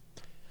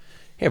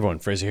Hey everyone,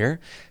 Fraser here.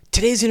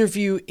 Today's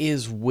interview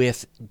is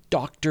with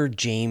Dr.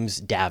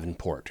 James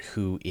Davenport,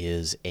 who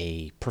is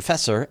a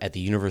professor at the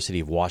University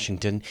of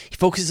Washington. He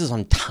focuses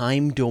on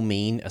time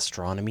domain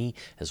astronomy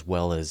as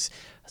well as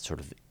sort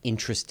of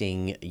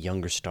interesting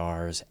younger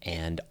stars,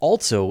 and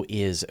also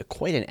is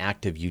quite an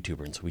active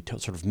YouTuber. And so we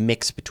sort of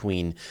mix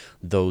between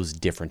those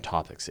different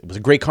topics. It was a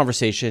great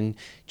conversation.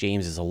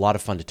 James is a lot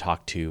of fun to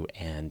talk to,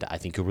 and I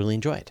think you'll really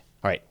enjoy it.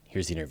 All right,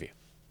 here's the interview.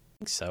 I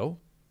think so. All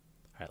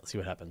right, let's see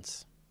what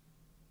happens.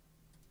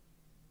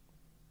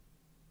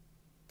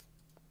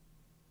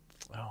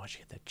 Oh, I should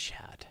get the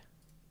chat.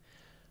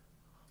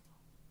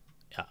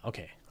 Yeah,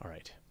 okay, all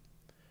right.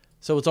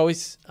 So it's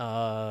always,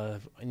 I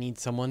need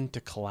someone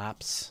to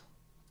collapse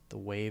the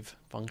wave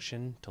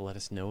function to let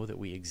us know that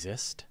we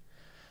exist.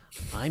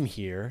 I'm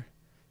here.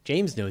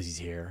 James knows he's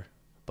here,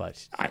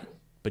 but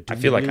do we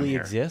feel like really I'm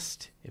here.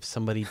 exist if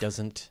somebody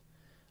doesn't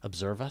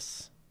observe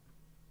us?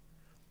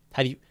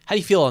 How do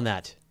you feel on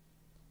that,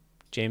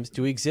 James?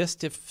 Do we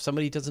exist if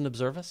somebody doesn't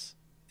observe us?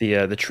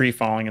 The tree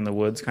falling in the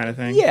woods kind of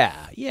thing.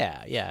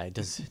 Yeah.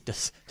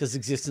 Does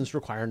existence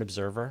require an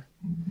observer?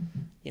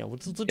 You know,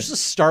 let's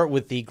just start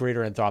with the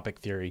greater anthropic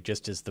theory,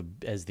 just as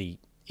the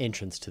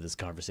entrance to this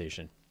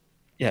conversation.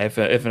 Yeah. If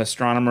an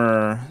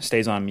astronomer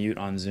stays on mute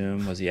on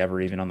Zoom, was he ever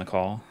even on the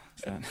call?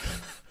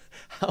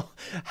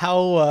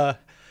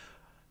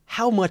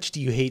 How much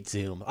do you hate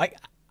Zoom? I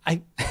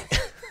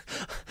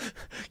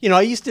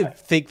I used to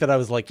think that I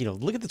was like,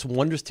 look at this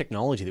wondrous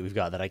technology that we've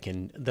got that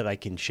I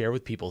can share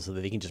with people so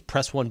that they can just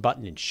press one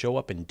button and show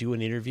up and do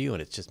an interview,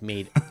 and it's just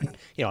made, I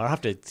don't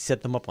have to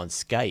set them up on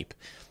Skype.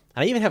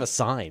 And I even have a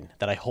sign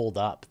that I hold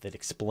up that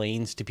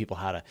explains to people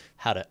how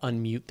to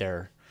unmute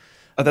their.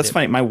 Oh, that's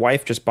funny. My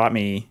wife just bought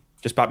me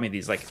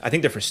these, like, I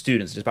think they're for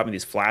students. Just bought me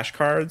these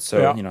flashcards,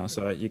 so Yeah.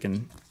 so you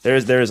can.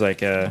 There's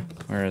like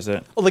where is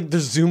it? Oh, like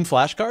there's Zoom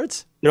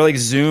flashcards? They're like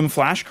Zoom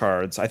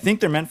flashcards. I think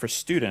they're meant for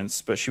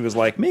students, but she was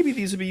like, maybe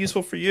these would be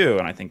useful for you,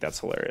 and I think that's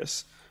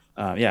hilarious.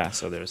 Yeah.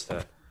 So there's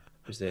the.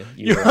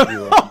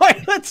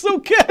 That's so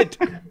good.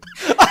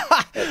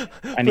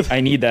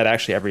 I need that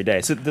actually every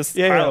day. So this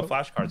pile of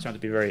flashcards turned to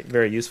be very,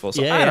 very useful.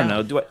 So I don't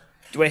know.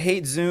 Do I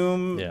hate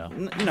Zoom?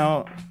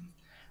 Yeah.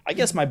 I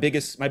guess my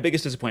biggest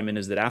disappointment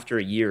is that after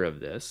a year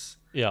of this,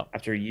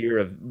 after a year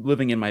of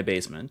living in my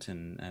basement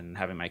and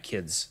having my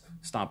kids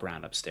stomp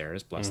around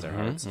upstairs, bless their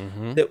hearts,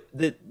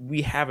 that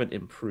we haven't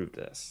improved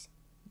this.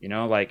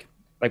 Like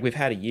we've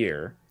had a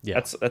year. Yeah.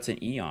 That's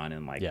an eon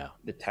in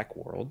the tech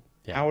world.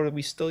 Yeah. How are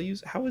we still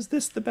how is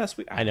this the best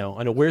I know.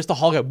 Where's the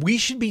hall? We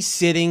should be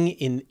sitting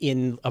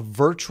in a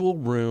virtual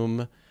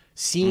room,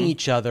 seeing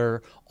each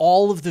other.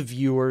 All of the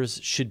viewers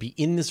should be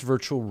in this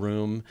virtual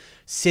room,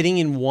 sitting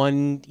in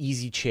one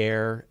easy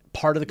chair,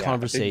 part of the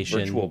conversation.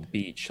 A big virtual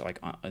beach, like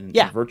in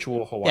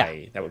virtual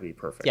Hawaii. That would be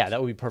perfect. Yeah, that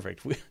would be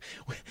perfect.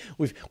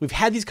 We've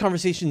had these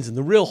conversations in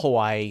the real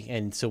Hawaii,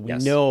 and so we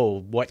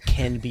know what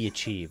can be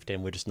achieved,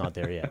 and we're just not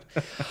there yet.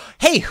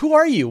 Hey, who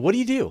are you? What do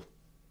you do?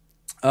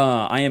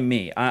 I am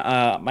me.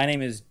 My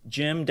name is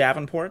Jim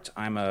Davenport.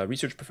 I'm a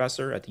research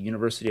professor at the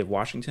University of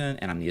Washington,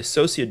 and I'm the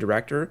associate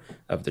director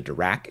of the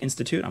Dirac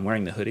Institute. I'm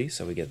wearing the hoodie,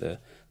 so we get the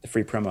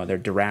free promo there.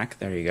 Dirac,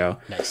 there you go.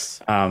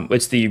 Nice.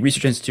 It's the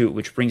research institute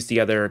which brings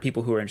together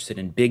people who are interested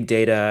in big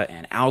data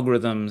and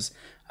algorithms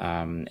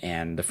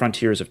and the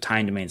frontiers of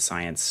time domain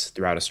science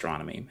throughout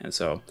astronomy. And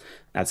so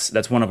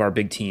that's one of our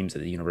big teams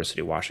at the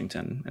University of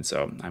Washington. And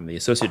so I'm the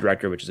associate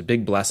director, which is a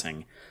big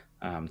blessing.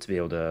 To be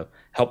able to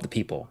help the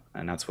people.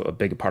 And that's what a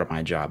big part of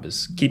my job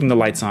is, keeping the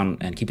lights on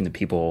and keeping the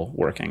people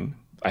working,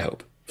 I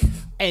hope.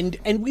 And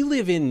we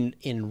live in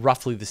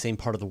roughly the same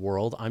part of the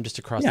world. I'm just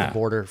across the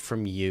border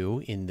from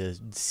you in the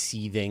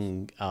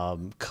seething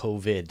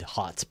COVID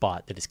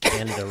hotspot that is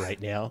Canada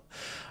right now.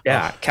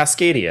 Yeah,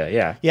 Cascadia,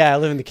 yeah. Yeah, I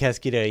live in the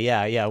Cascadia,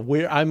 yeah.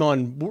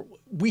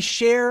 We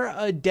share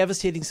a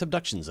devastating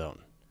subduction zone.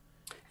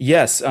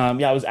 Yes,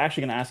 I was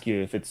actually going to ask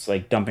you if it's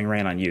like dumping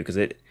rain on you, because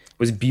it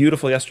was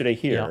beautiful yesterday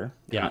here.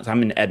 Yeah. So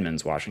I'm in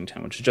Edmonds,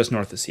 Washington, which is just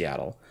north of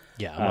Seattle.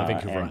 Yeah, I'm on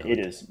Vancouver and Island.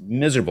 it is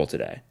miserable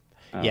today.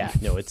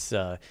 It's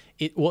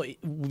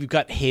we've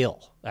got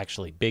hail,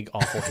 actually, big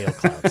awful hail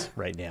clouds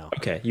right now.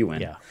 Okay, you win.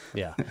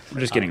 Yeah. We're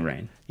just getting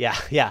rain.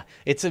 Yeah.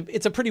 It's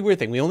a pretty weird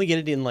thing. We only get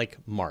it in like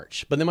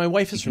March, but then my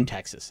wife is from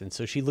Texas, and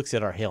so she looks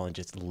at our hail and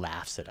just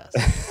laughs at us.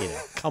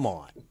 Come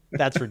on,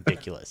 that's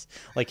ridiculous.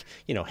 Like,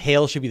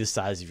 hail should be the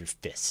size of your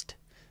fist.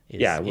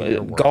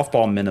 Golf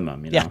ball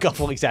minimum. Yeah, golf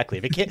ball, exactly.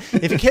 If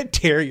it can't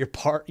tear your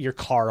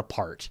car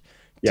apart,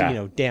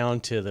 down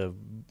to the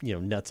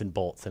nuts and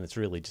bolts, then it's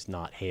really just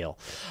not hail.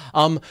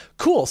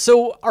 Cool.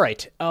 So, all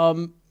right.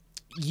 Were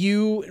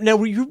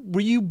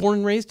you born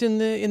and raised in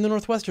the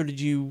Northwest, or did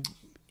you?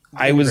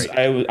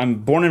 I'm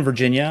born in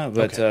Virginia,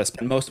 but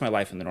spent most of my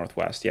life in the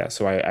Northwest. Yeah,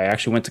 so I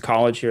actually went to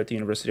college here at the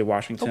University of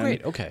Washington. Oh,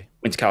 great. Okay.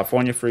 Went to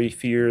California for a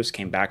few years,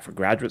 came back for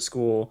graduate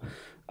school.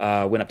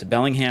 Went up to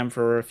Bellingham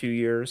for a few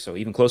years, so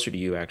even closer to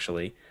you,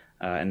 actually,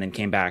 and then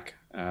came back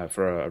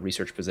for a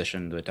research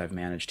position that I've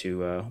managed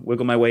to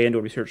wiggle my way into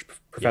a research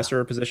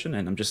professor position,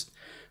 and I'm just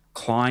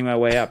clawing my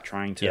way up,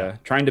 trying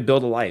to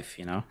build a life,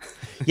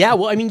 Yeah,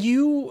 well, I mean,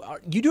 you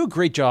do a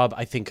great job,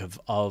 I think,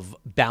 of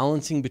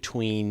balancing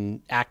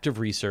between active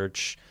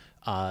research.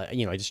 I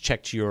just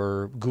checked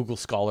your Google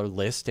Scholar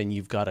list, and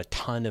you've got a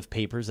ton of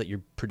papers that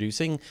you're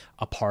producing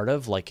a part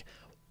of, like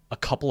a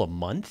couple a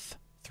month,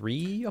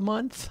 3 a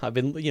month. I've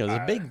been, there's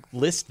a big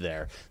list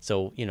there.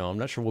 So, I'm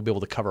not sure we'll be able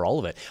to cover all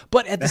of it.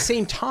 But at the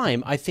same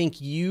time, I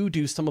think you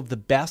do some of the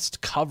best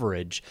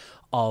coverage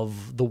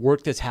of the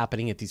work that's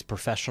happening at these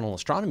professional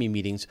astronomy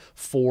meetings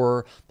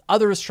for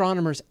other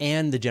astronomers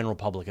and the general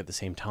public at the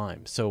same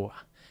time. So,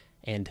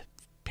 and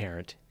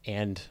parent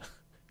and,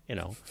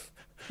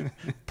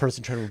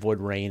 person trying to avoid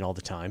rain all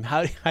the time.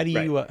 How do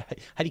you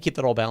keep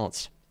that all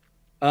balanced?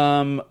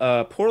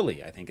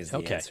 Poorly, I think is the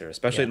answer,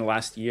 especially in the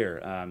last year.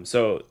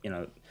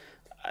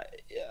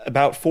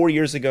 About 4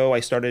 years ago,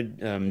 I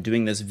started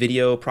doing this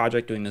video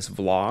project, doing this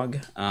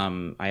vlog.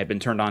 I had been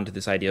turned on to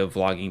this idea of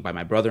vlogging by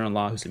my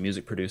brother-in-law, who's a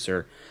music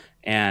producer,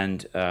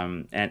 and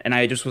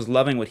I just was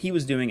loving what he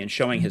was doing and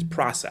showing his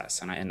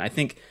process. And I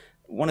think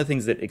one of the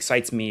things that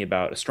excites me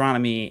about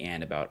astronomy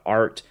and about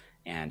art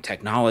and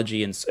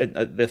technology, and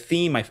the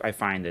theme I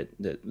find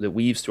that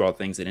weaves through all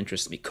things that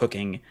interests me,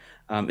 cooking,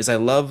 is I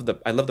love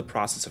the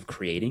process of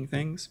creating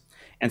things.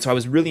 And so I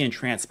was really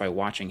entranced by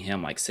watching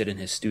him like sit in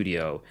his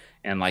studio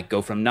and like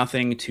go from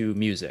nothing to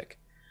music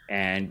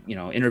and,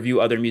 interview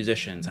other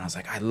musicians. And I was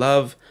like, I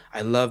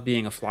love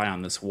being a fly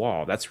on this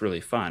wall. That's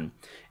really fun.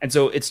 And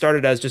so it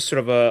started as just sort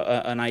of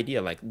an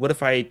idea, like, what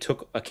if I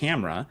took a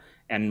camera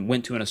and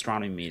went to an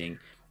astronomy meeting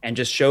and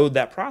just showed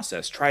that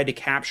process, tried to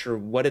capture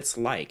what it's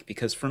like?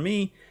 Because for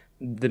me,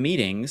 the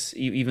meetings,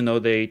 even though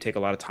they take a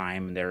lot of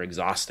time and they're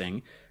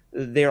exhausting,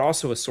 they're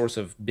also a source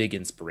of big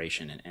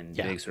inspiration and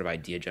big sort of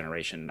idea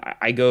generation.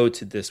 I go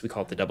to this, we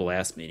call it the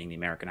AAS meeting, the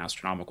American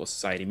Astronomical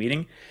Society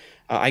meeting.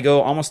 I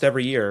go almost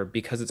every year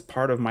because it's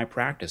part of my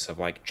practice of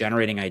like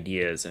generating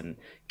ideas and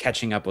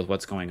catching up with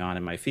what's going on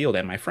in my field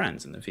and my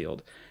friends in the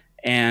field.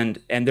 And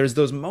there's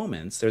those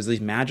moments, there's these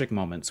magic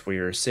moments where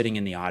you're sitting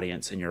in the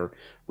audience and you're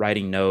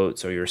writing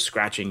notes or you're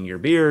scratching your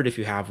beard if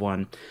you have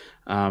one.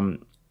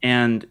 And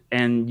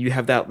you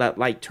have that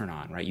light turn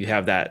on, right? You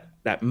have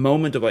that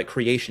moment of like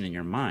creation in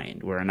your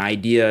mind where an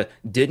idea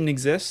didn't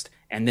exist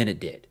and then it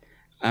did.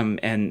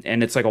 And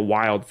it's like a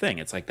wild thing.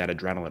 It's like that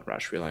adrenaline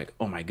rush where you're like,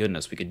 oh my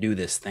goodness, we could do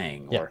this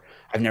thing. Yeah. Or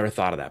I've never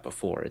thought of that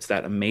before. It's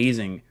that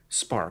amazing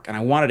spark. And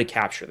I wanted to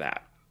capture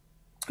that.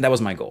 That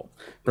was my goal.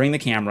 Bring the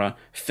camera,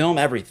 film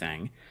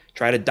everything,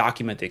 try to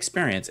document the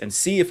experience and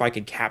see if I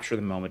could capture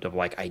the moment of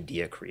like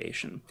idea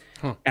creation.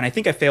 And I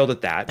think I failed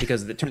at that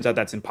because it turns out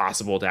that's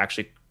impossible to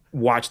actually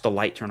watch the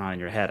light turn on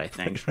in your head, I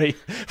think.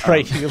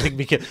 Right. You like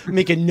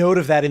make a note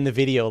of that in the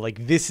video.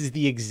 Like, this is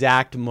the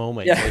exact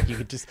moment. Yeah. Like, you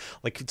could just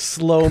like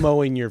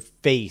slow-mo in your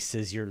face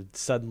as you're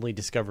suddenly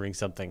discovering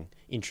something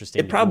interesting.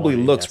 It probably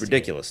looks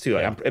ridiculous too.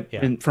 Yeah.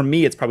 And for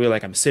me, it's probably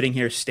like I'm sitting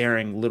here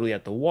staring literally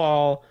at the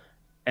wall,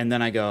 and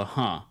then I go,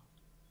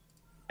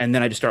 and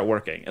then I just start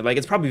working. Like,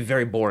 it's probably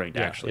very boring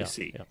to actually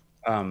see.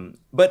 Yeah.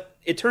 But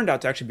it turned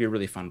out to actually be a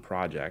really fun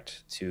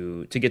project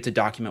to get to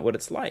document what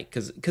it's like,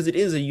 because it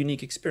is a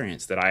unique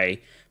experience that I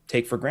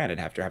take for granted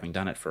after having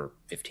done it for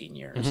 15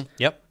 years. Mm-hmm.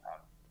 Yep.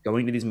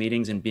 Going to these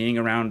meetings and being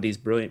around these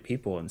brilliant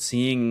people and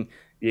seeing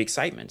the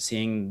excitement,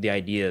 seeing the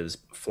ideas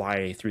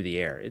fly through the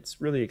air.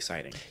 It's really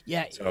exciting.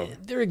 Yeah, so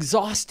they're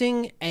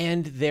exhausting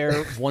and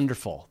they're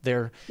wonderful.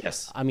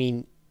 Yes. I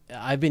mean,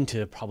 I've been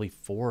to probably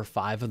 4 or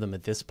 5 of them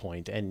at this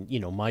point, and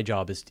my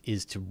job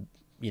is to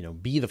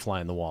be the fly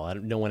on the wall.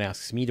 No one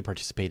asks me to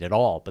participate at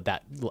all, but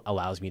that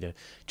allows me to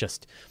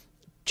just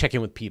check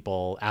in with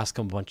people, ask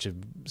them a bunch of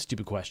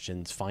stupid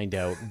questions, find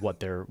out what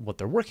they're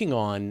working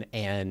on,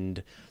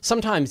 and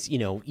sometimes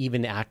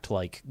even act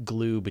like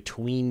glue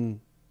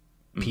between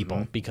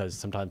people, because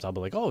sometimes I'll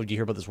be like, oh, did you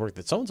hear about this work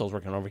that so-and-so's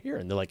working on over here?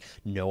 And they're like,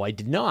 no, I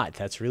did not.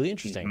 That's really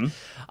interesting.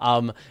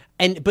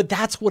 But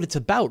that's what it's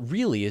about,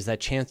 really, is that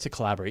chance to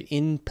collaborate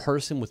in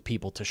person with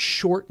people to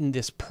shorten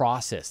this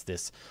process,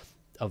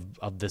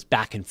 of this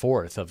back and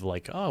forth of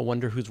like, oh, I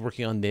wonder who's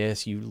working on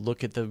this. You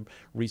look at the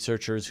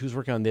researchers, who's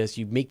working on this.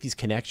 You make these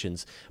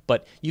connections,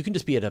 but you can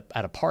just be at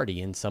a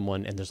party and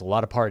there's a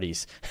lot of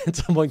parties, and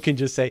someone can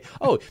just say,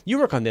 oh, you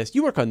work on this,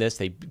 you work on this.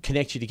 They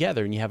connect you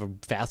together and you have a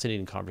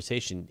fascinating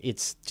conversation.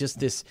 It's just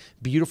this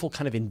beautiful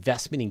kind of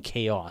investment in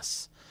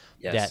chaos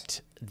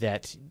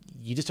that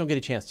you just don't get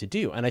a chance to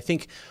do. And I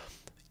think,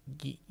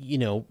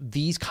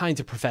 these kinds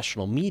of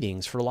professional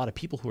meetings for a lot of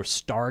people who are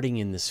starting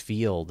in this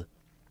field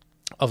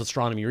of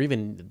astronomy or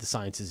even the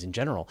sciences in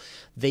general,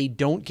 they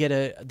don't get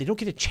a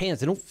chance.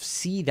 They don't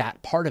see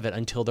that part of it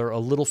until they're a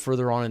little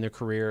further on in their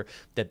career,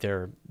 that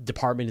their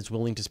department is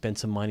willing to spend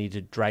some money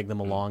to drag them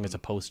along as a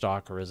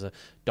postdoc or as a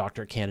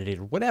doctorate candidate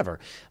or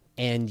whatever.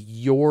 And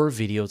your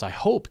videos, I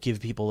hope, give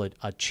people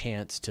a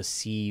chance to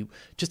see,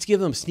 just to give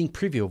them a sneak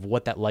preview of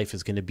what that life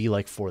is going to be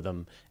like for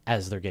them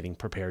as they're getting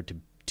prepared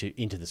to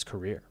into this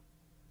career.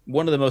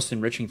 one of the most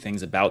enriching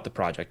things about the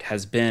project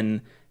has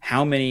been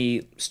how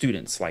many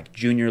students, like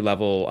junior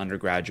level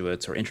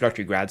undergraduates or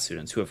introductory grad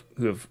students, who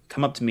have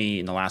come up to me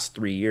in the last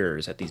 3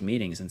 years at these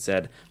meetings and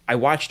said, I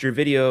watched your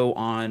video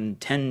on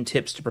 10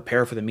 tips to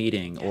prepare for the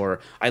meeting, or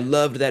I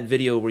loved that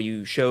video where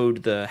you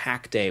showed the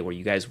hack day where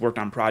you guys worked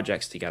on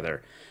projects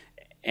together.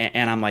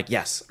 And I'm like,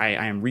 yes, I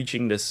am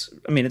reaching this.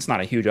 I mean, it's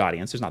not a huge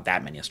audience. There's not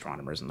that many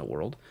astronomers in the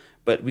world,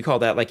 but we call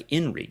that like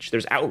in-reach.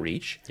 There's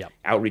outreach. Yep.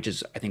 Outreach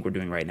is, I think we're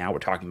doing right now. We're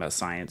talking about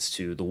science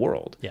to the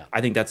world. Yeah. I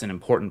think that's an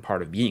important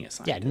part of being a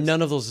scientist. Yeah,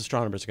 none of those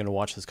astronomers are going to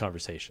watch this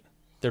conversation.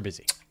 They're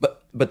busy.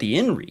 But the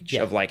in-reach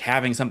of like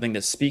having something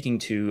that's speaking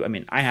to, I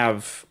mean, I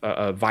have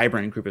a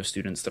vibrant group of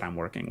students that I'm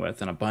working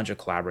with and a bunch of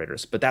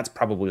collaborators, but that's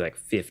probably like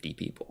 50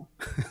 people.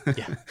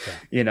 Yeah.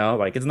 You know,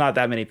 like it's not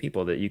that many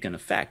people that you can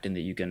affect and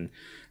that you can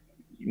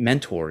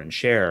mentor and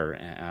share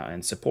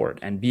and support,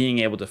 and being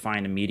able to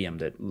find a medium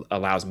that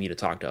allows me to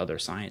talk to other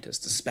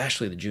scientists,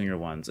 especially the junior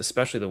ones,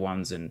 especially the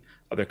ones in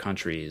other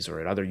countries or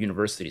at other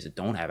universities that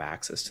don't have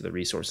access to the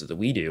resources that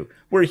we do.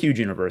 We're a huge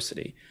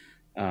university.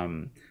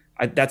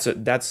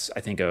 That's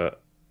I think a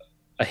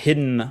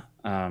hidden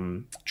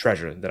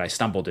treasure that I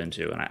stumbled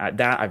into, and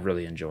I've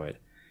really enjoyed.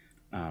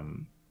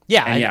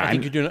 I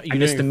think you're doing. I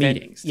miss the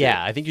meetings.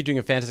 Yeah, I think you're doing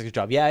a fantastic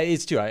job. Yeah,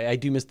 it's true. I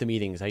do miss the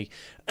meetings. I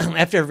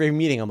after every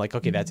meeting, I'm like,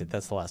 okay, that's it.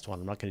 That's the last one.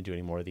 I'm not going to do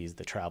any more of these.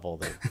 The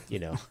travel,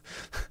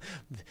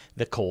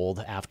 the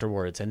cold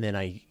afterwards, and then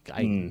I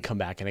come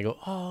back and I go,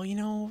 oh,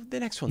 the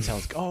next one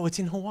sounds. Oh, it's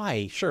in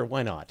Hawaii. Sure,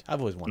 why not? I've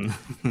always wanted.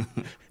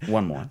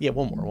 One more. Yeah,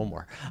 one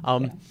more.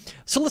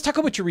 So let's talk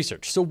about your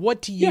research. So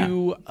what do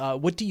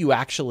you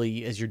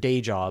actually, as your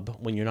day job,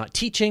 when you're not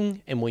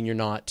teaching and when you're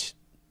not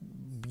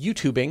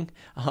YouTubing,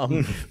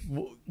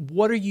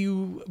 what are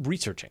you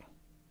researching?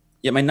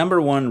 Yeah, my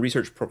number one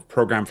research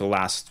program for the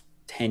last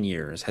 10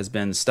 years has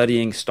been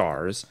studying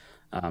stars.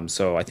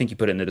 So I think you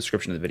put it in the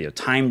description of the video,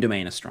 time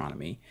domain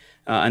astronomy.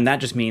 And that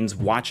just means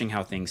watching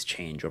how things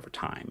change over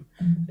time.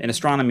 In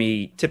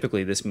astronomy,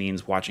 typically this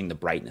means watching the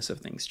brightness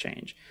of things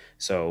change.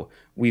 So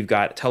we've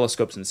got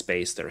telescopes in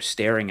space that are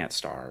staring at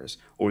stars,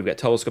 or we've got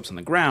telescopes on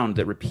the ground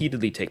that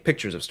repeatedly take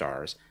pictures of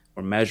stars.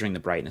 Or measuring the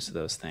brightness of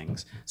those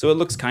things. So it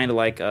looks kind of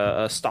like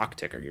a stock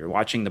ticker. You're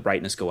watching the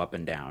brightness go up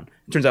and down.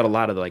 It turns out a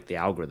lot of the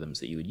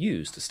algorithms that you would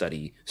use to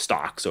study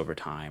stocks over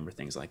time or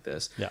things like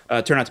this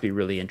turn out to be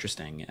really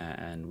interesting.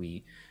 And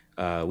we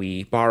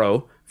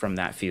borrow from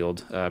that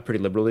field pretty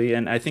liberally.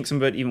 And I think some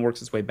of it even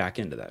works its way back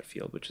into that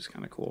field, which is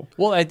kind of cool.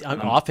 Well,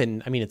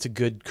 it's a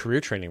good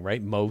career training,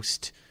 right?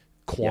 Most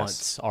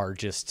quants are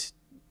just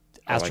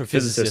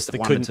astrophysicists that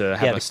wanted to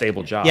have a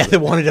stable job. Yeah, they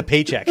wanted a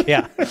paycheck.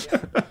 Yeah.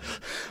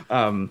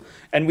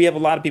 And we have a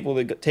lot of people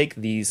that take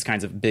these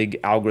kinds of big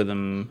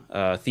algorithm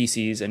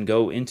theses and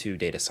go into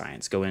data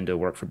science, go into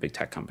work for big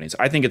tech companies.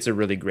 I think it's a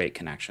really great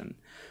connection.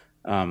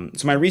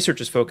 So my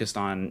research is focused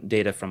on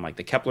data from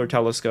the Kepler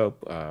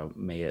telescope,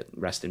 may it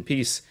rest in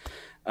peace.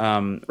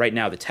 Right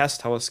now, the TESS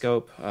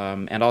telescope,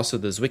 and also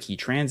the Zwicky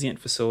transient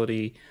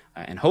facility,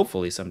 and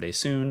hopefully someday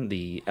soon,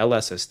 the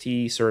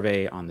LSST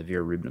survey on the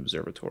Vera Rubin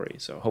Observatory.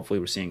 So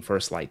hopefully we're seeing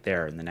first light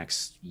there in the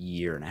next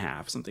year and a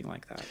half, something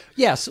like that.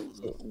 Yeah, so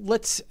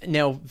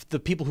now the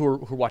people who are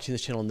watching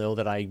this channel know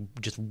that I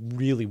just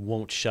really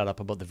won't shut up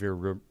about the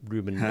Vera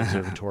Rubin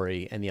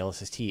Observatory and the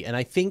LSST. And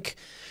I think,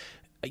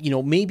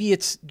 maybe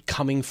it's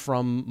coming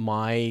from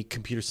my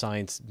computer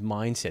science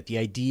mindset, the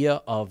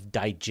idea of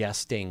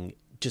digesting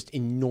just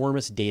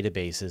enormous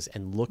databases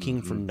and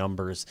looking for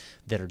numbers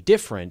that are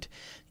different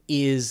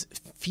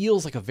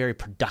feels like a very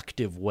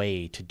productive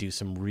way to do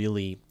some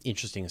really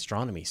interesting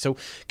astronomy. So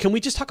can we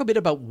just talk a bit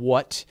about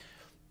what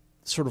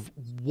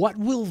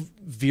will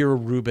Vera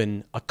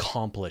Rubin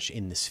accomplish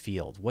in this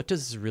field? What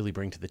does this really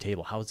bring to the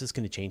table? How is this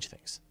going to change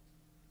things?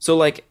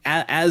 So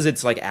as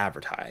it's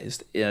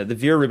advertised, the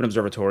Vera Rubin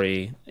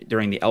Observatory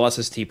during the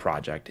LSST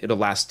project, it'll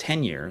last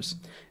 10 years,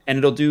 and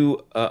it'll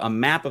do a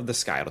map of the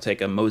sky. It'll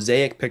take a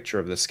mosaic picture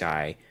of the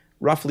sky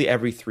roughly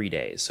every 3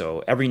 days.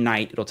 So every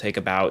night it'll take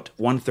about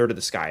 1/3 of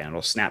the sky and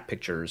it'll snap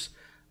pictures.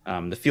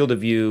 The field of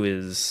view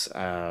is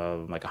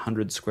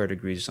 100 square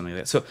degrees or something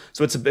like that.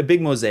 So it's a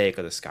big mosaic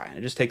of the sky, and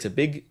it just takes a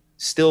big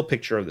still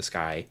picture of the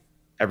sky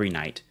every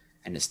night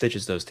and it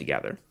stitches those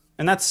together.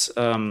 And that's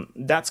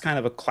kind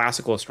of a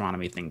classical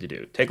astronomy thing to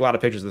do. Take a lot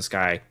of pictures of the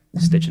sky,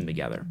 stitch them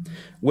together.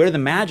 Where the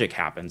magic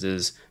happens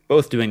is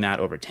both doing that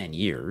over 10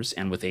 years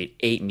and with a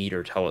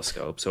 8-meter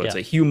telescope. So it's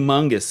a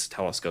humongous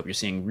telescope. You're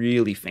seeing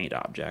really faint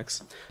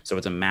objects. So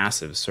it's a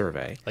massive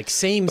survey.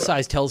 Same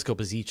size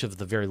telescope as each of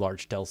the very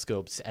large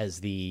telescopes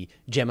as the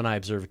Gemini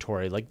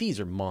Observatory. These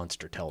are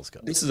monster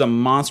telescopes. This is a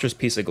monstrous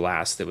piece of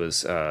glass that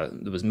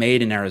was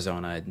made in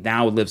Arizona. It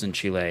now lives in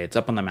Chile. It's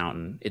up on the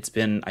mountain. It's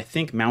been, I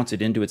think,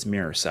 mounted into its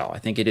mirror cell. I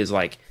think it is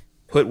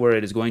put where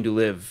it is going to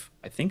live,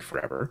 I think,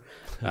 forever.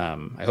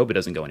 I hope it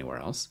doesn't go anywhere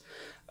else.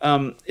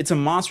 It's a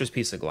monstrous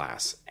piece of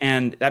glass,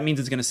 and that means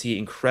it's going to see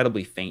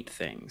incredibly faint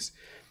things.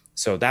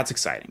 So that's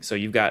exciting. So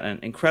you've got an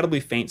incredibly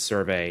faint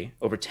survey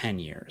over 10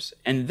 years.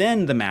 And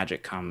then the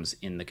magic comes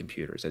in the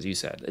computers, as you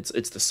said.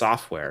 It's the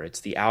software, it's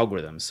the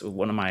algorithms. So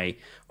one of my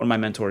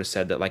mentors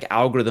said that like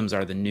algorithms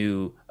are the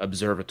new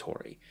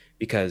observatory,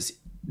 because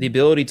the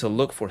ability to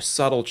look for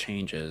subtle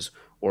changes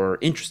or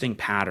interesting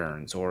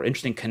patterns or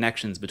interesting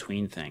connections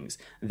between things,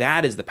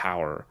 that is the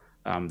power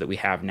that we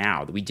have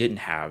now that we didn't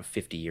have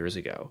 50 years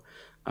ago.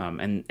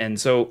 And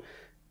so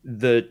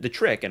the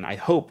trick, and I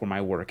hope where my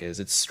work is,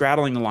 it's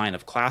straddling the line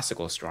of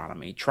classical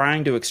astronomy,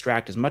 trying to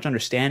extract as much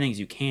understanding as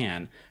you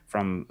can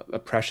from a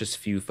precious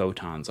few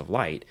photons of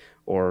light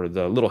or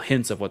the little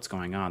hints of what's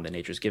going on that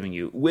nature's giving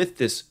you, with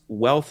this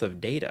wealth of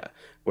data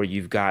where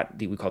you've got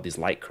we call these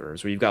light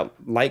curves, where you've got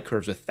light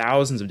curves with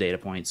thousands of data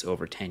points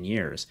over 10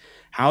 years.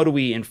 How do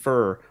we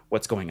infer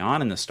what's going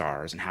on in the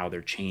stars and how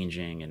they're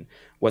changing and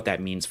what that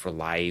means for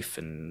life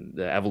and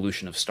the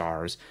evolution of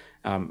stars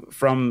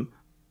from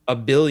a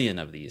billion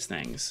of these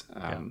things?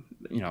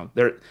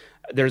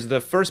 There's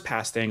the first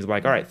pass things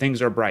like, all right,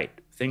 things are bright,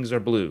 things are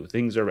blue,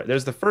 things are red.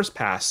 There's the first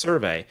pass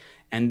survey,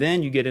 and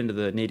then you get into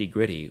the nitty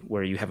gritty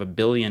where you have a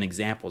billion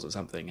examples of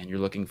something and you're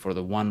looking for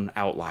the one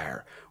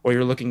outlier, or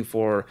you're looking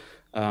for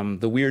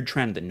the weird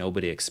trend that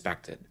nobody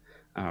expected.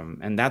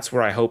 And that's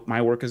where I hope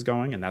my work is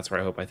going, and that's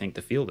where I think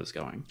the field is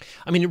going.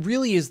 I mean, it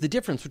really is the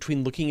difference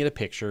between looking at a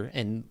picture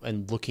and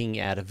looking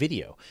at a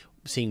video.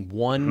 Seeing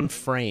one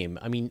frame.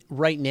 I mean,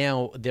 right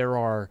now there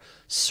are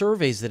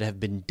surveys that have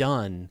been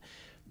done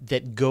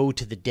that go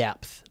to the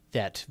depth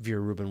that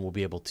Vera Rubin will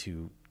be able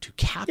to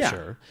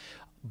capture,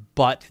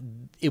 but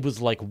it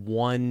was like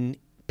one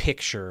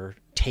picture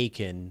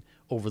taken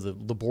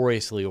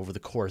laboriously over the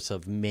course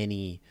of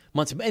many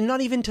months, and not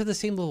even to the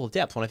same level of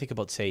depth. When I think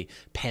about, say,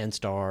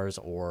 Pan-STARRS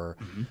or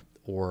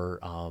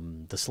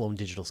the Sloan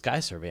Digital Sky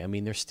Survey, I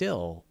mean, they're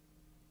still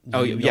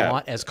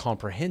not as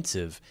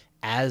comprehensive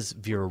as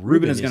Vera Rubin.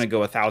 Rubin is going to go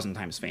 1,000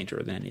 times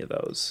fainter than any of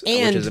those,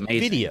 and which is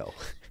amazing. Video,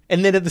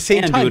 and then at the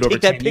same time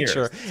take that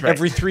picture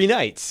every 3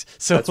 nights.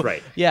 So that's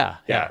right. Yeah.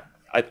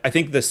 I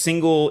think the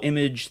single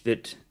image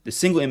that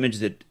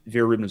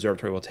Vera Rubin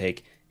Observatory will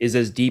take is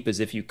as deep as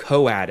if you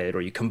co-added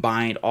or you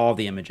combined all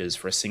the images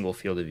for a single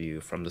field of view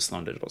from the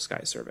Sloan Digital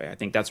Sky Survey. I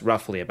think that's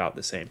roughly about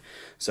the same.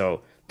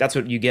 So that's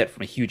what you get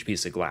from a huge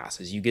piece of glass,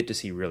 is you get to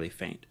see really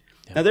faint.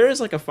 Yeah. Now there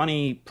is like a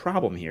funny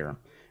problem here,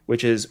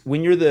 which is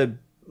when you're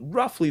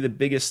roughly the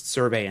biggest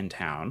survey in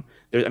town,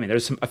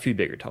 there's a few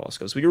bigger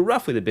telescopes, but you're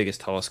roughly the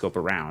biggest telescope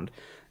around,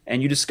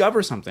 and you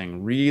discover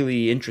something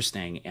really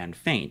interesting and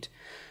faint,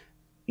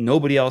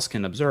 nobody else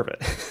can observe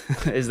it.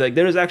 It's like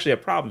there's actually a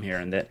problem here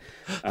in that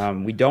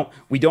we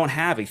don't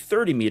have a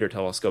 30-meter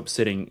telescope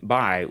sitting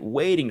by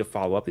waiting to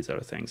follow up these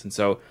other things. And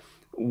so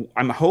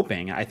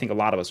I think a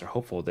lot of us are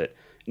hopeful that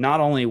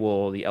not only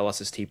will the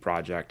LSST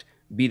project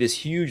be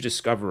this huge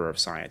discoverer of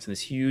science and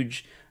this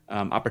huge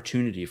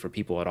opportunity for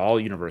people at all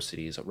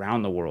universities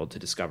around the world to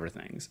discover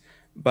things,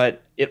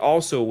 but it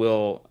also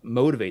will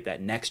motivate that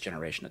next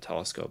generation of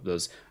telescope,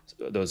 those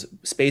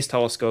space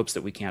telescopes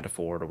that we can't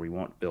afford or we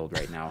won't build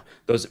right now,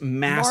 those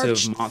massive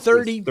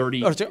October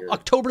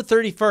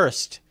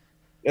 31st.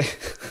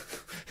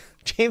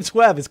 James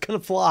Webb is going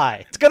to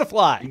fly. It's going to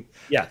fly.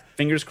 Yeah,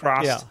 fingers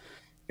crossed,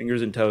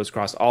 fingers and toes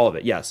crossed, all of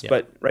it, yes. Yeah.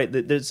 But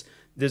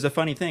there's a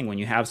funny thing when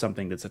you have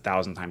something that's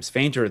 1,000 times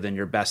fainter than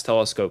your best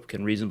telescope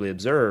can reasonably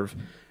observe.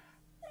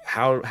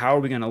 How are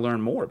we going to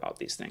learn more about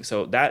these things?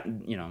 So that,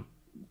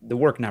 the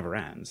work never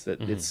ends.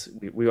 That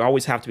we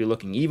always have to be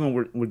looking. Even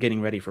we're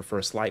getting ready for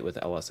first light with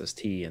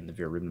LSST and the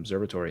Vera Rubin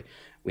Observatory.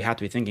 We have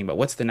to be thinking about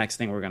what's the next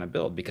thing we're going to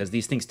build, because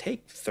these things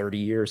take 30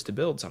 years to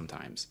build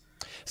sometimes.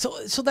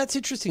 So that's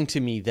interesting to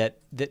me that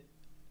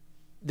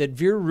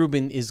Vera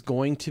Rubin is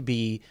going to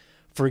be,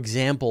 for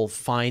example,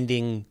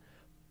 finding,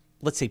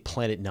 let's say,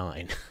 Planet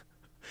 9.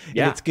 And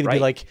it's going to be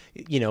like,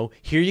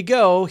 here you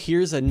go.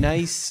 Here's a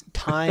nice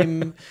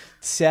time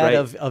set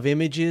of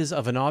images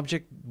of an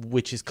object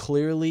which is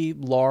clearly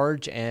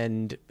large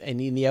and in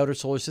the outer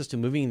solar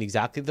system, moving in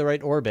exactly the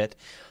right orbit.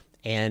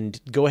 And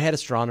go ahead,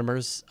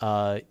 astronomers.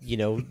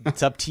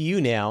 It's up to you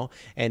now.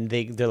 And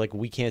they're like,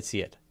 we can't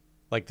see it.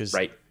 Like there's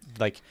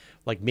like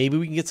maybe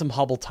we can get some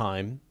Hubble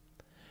time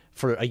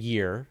for a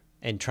year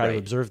and try to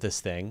observe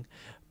this thing.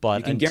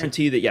 But you can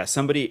guarantee that,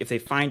 somebody, if they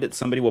find it,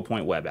 somebody will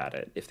point Webb at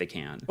it if they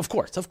can. Of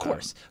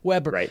course.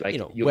 Webb, right? Like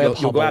Webb,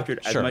 you'll go after it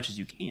as much as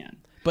you can.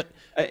 But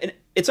and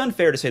it's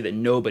unfair to say that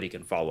nobody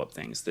can follow up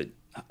things that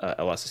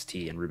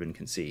LSST and Rubin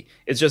can see.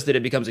 It's just that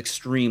it becomes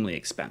extremely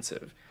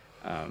expensive.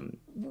 You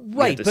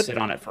have to sit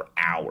on it for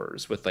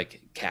hours with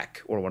like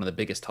Keck or one of the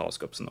biggest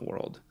telescopes in the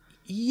world.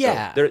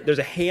 Yeah, so there's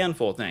a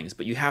handful of things,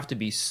 but you have to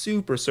be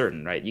super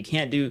certain, right? You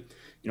can't do.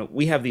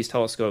 We have these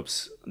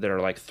telescopes that are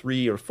like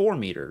 3 or 4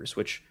 meters,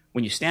 which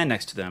when you stand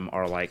next to them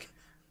are like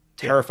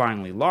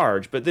terrifyingly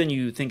large, but then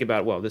you think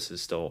about, well, this is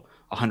still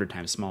 100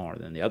 times smaller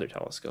than the other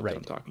telescope that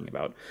I'm talking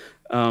about.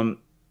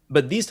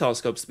 But these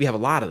telescopes, we have a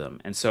lot of them.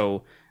 And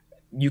so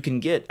you can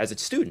get, as a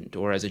student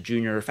or as a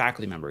junior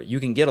faculty member, you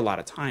can get a lot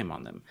of time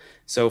on them.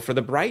 So for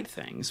the bright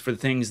things, for the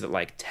things that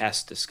like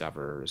TESS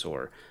discovers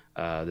or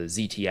the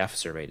ZTF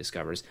survey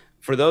discovers,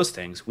 for those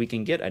things, we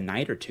can get a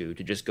night or two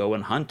to just go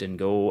and hunt and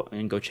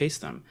go chase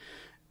them.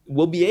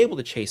 We'll be able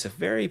to chase a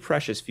very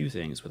precious few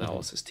things with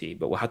LSST,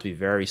 but we'll have to be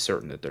very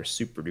certain that they're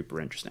super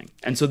duper interesting.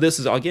 And so this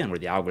is, again, where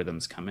the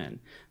algorithms come in.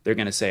 They're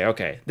going to say,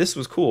 okay, this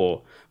was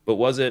cool, but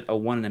was it a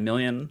 1 in a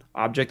million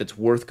object that's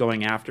worth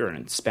going after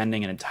and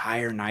spending an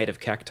entire night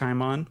of Keck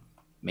time on?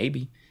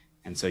 Maybe.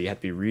 And so you have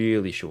to be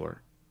really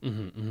sure.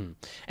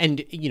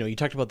 And you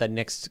talked about that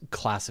next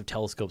class of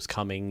telescopes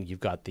coming. You've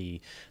got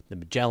the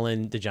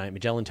Magellan, the Giant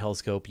Magellan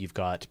telescope. You've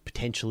got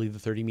potentially the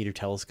 30-meter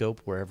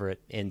telescope, wherever it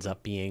ends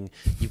up being.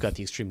 You've got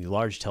the extremely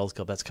large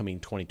telescope that's coming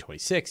in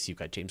 2026. You've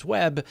got James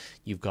Webb.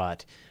 You've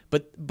got,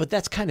 but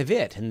that's kind of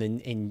it. And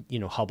then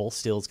Hubble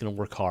still is going to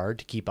work hard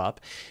to keep up.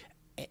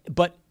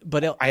 But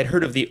I had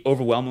heard of the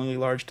overwhelmingly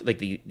large, like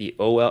the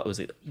OL, was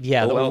it?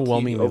 Yeah, the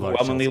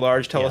overwhelmingly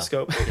large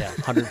telescope. Yeah,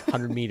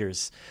 100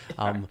 meters.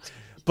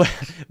 But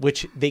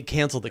which they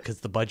canceled it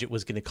because the budget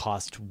was going to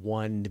cost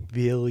 $1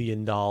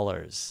 billion.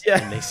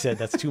 Yeah. And they said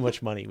that's too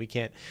much money. We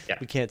can't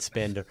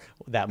spend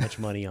that much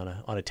money on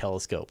a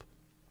telescope.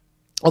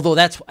 Although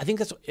I think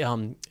that's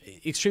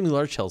extremely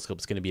large telescope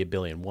is going to be $1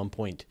 billion,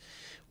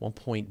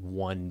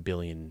 1.1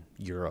 billion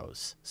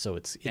euros. So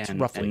it's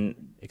roughly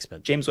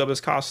expensive. James Webb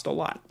has cost a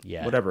lot.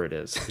 Yeah. Whatever it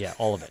is. Yeah,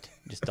 all of it.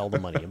 Just all the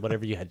money and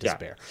whatever you had to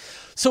spare.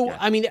 So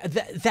I mean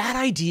that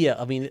idea,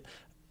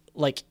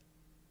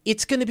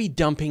 it's going to be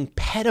dumping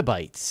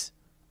petabytes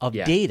of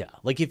data.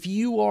 Like if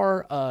you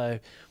are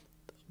a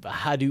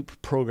Hadoop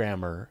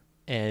programmer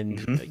and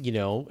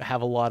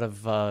have a lot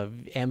of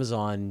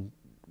Amazon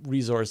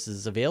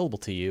resources available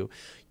to you,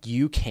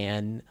 you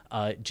can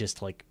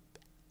just like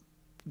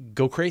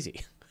go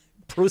crazy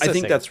processing. I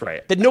think that's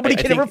right. That nobody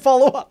can ever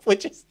follow up,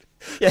 which is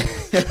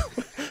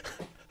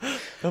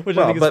but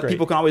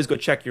people can always go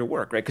check your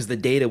work, right? Because the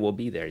data will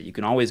be there. You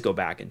can always go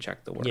back and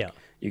check the work. Yeah.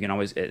 You can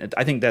always.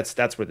 I think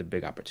that's where the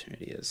big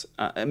opportunity is.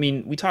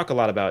 We talk a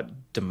lot about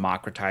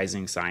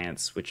democratizing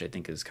science, which I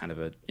think is kind of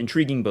an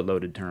intriguing but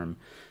loaded term.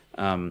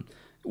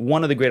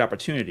 One of the great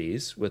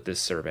opportunities with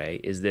this survey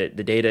is that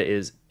the data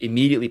is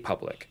immediately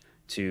public,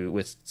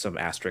 with some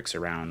asterisks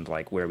around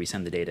like where we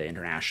send the data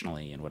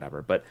internationally and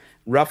whatever. But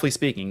roughly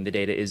speaking, the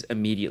data is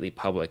immediately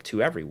public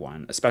to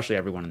everyone, especially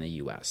everyone in the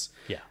U.S.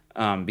 Yeah.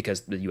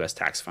 Because the U.S.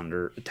 tax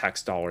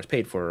dollars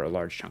paid for a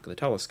large chunk of the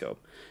telescope.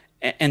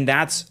 And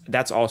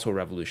that's also a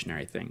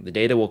revolutionary thing. The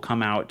data will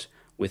come out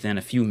within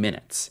a few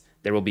minutes.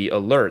 There will be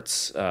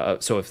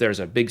alerts. So if there's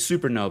a big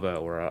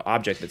supernova or an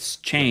object that's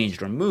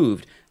changed or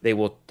moved,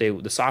 the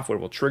software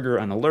will trigger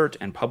an alert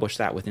and publish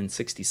that within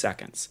 60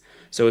 seconds.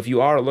 So if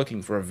you are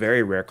looking for a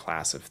very rare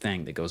class of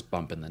thing that goes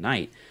bump in the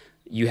night,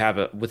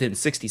 within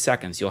 60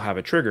 seconds you'll have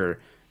a trigger,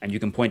 and you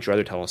can point your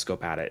other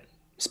telescope at it,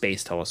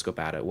 space telescope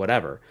at it,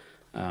 whatever.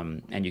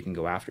 And you can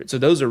go after it. So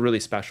those are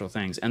really special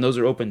things, and those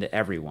are open to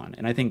everyone.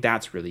 And I think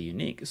that's really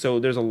unique. So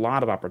there's a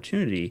lot of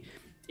opportunity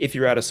if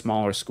you're at a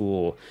smaller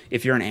school,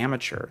 if you're an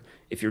amateur,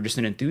 if you're just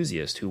an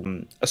enthusiast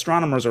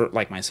astronomers are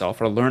like myself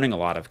are learning a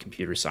lot of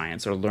computer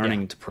science, are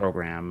learning to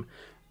program.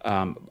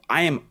 I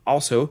am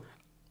also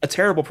a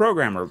terrible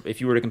programmer. If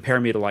you were to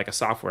compare me to like a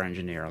software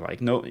engineer,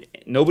 like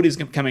nobody's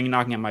coming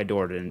knocking at my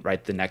door to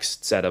write the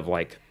next set of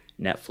like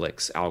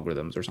Netflix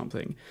algorithms or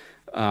something.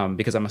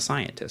 Because I'm a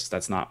scientist.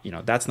 That's not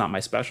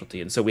my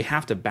specialty. And so we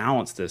have to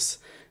balance this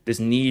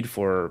need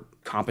for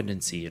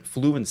competency and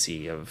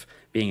fluency of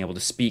being able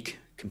to speak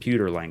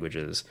computer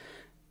languages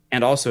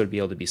and also to be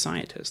able to be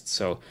scientists.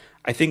 So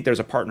I think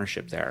there's a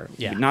partnership there.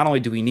 Yeah. Not only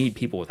do we need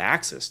people with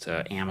access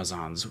to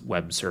Amazon's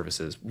web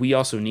services, we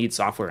also need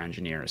software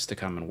engineers to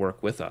come and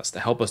work with us, to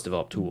help us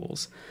develop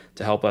tools,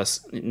 to help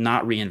us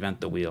not reinvent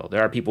the wheel.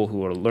 There are people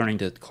who are learning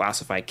to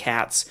classify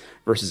cats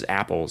versus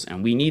apples,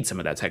 and we need some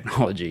of that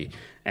technology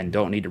and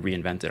don't need to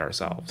reinvent it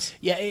ourselves.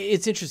 Yeah,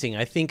 it's interesting.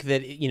 I think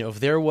that,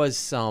 if there was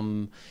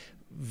some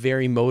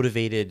very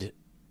motivated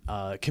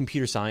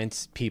computer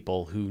science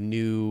people who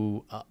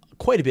knew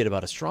quite a bit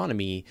about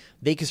astronomy,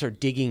 they could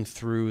start digging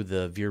through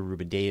the Vera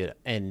Rubin data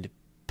and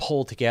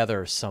pull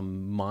together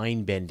some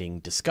mind-bending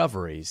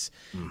discoveries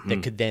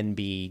that could then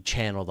be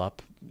channeled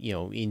up,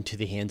 into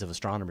the hands of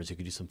astronomers who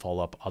could do some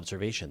follow-up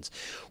observations.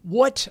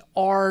 What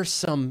are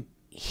some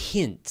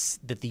hints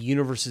that the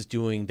universe is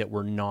doing that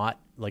we're not,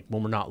 like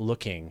when we're not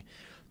looking,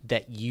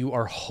 that you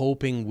are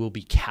hoping will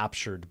be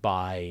captured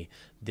by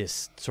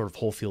this sort of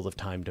whole field of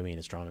time domain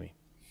astronomy?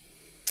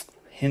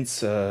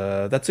 Hints,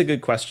 that's a good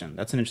question.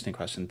 That's an interesting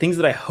question. Things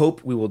that I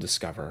hope we will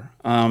discover.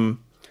 I'm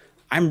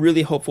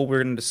really hopeful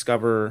we're going to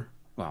discover,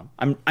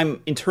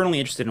 I'm internally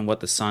interested in what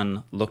the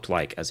sun looked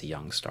like as a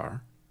young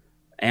star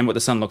and what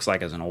the sun looks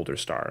like as an older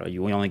star. We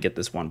only get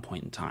this one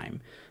point in time.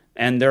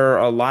 And there are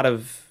a lot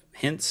of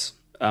hints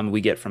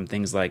we get from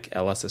things like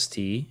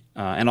LSST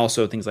and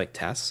also things like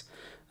TESS,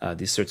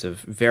 these sorts of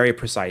very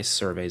precise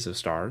surveys of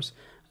stars.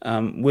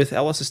 With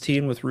LSST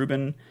and with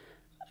Rubin,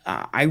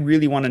 I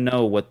really want to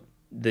know what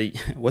the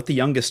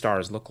youngest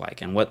stars look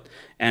like and what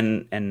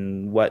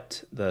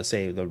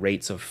the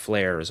rates of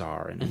flares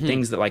are and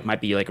things that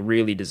might be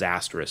really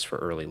disastrous for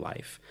early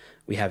life.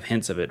 We have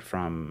hints of it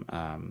from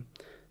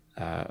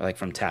like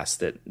from tests,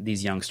 that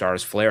these young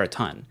stars flare a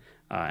ton.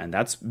 And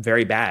that's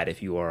very bad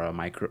if you are a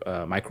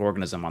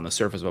microorganism on the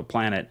surface of a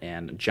planet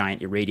and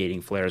giant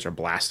irradiating flares are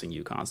blasting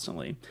you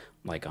constantly,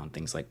 like on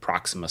things like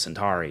Proxima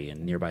Centauri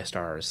and nearby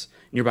stars,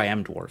 nearby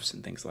M dwarfs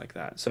and things like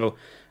that. So,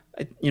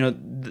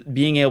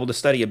 being able to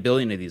study a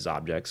billion of these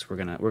objects, we're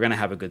gonna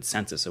have a good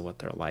census of what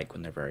they're like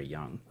when they're very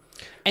young.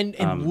 And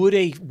would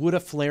a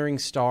flaring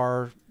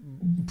star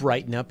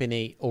brighten up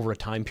over a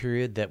time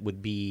period that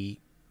would be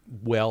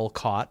well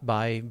caught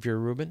by Vera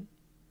Rubin?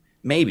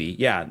 Maybe,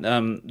 yeah.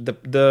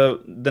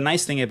 The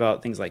nice thing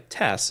about things like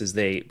TESS is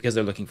because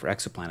they're looking for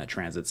exoplanet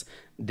transits,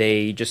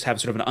 they just have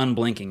sort of an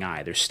unblinking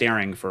eye. They're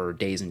staring for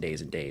days and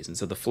days and days, and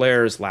so the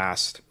flares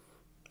last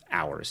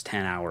hours,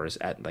 10 hours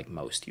at like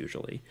most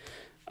usually.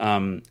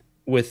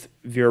 With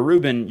Vera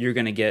Rubin, you're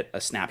going to get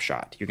a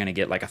snapshot. You're going to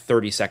get like a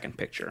 30-second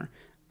picture,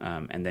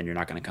 and then you're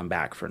not going to come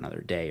back for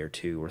another day or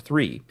two or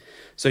three.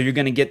 So you're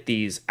going to get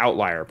these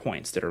outlier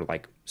points that are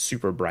like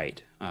super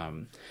bright,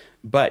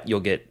 but you'll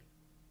get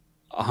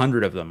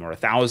 100 of them or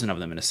 1,000 of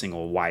them in a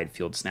single wide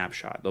field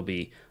snapshot. There'll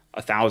be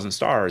 1,000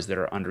 stars that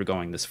are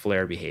undergoing this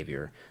flare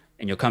behavior,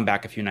 and you'll come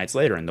back a few nights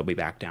later and they'll be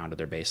back down to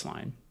their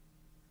baseline.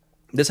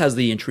 This has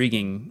the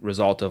intriguing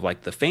result of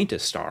like the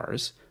faintest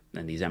stars,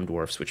 and these M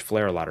dwarfs which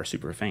flare a lot are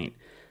super faint,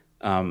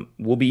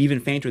 will be even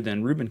fainter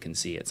than Rubin can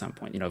see at some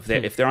point.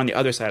 If they're on the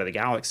other side of the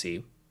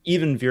galaxy,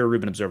 even Vera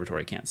Rubin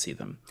Observatory can't see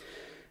them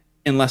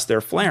unless they're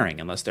flaring,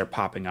 unless they're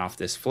popping off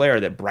this flare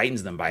that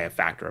brightens them by a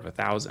factor of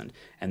 1,000.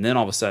 And then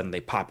all of a sudden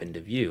they pop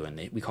into view,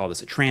 and we call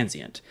this a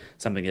transient,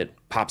 something that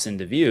pops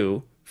into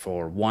view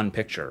for one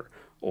picture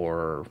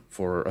or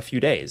for a few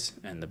days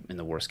in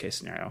the worst case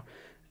scenario,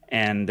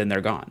 and then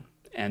they're gone.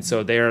 And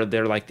so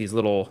they're like these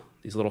little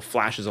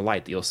flashes of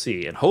light that you'll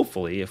see, and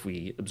hopefully if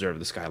we observe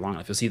the sky long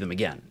enough, you'll see them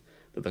again,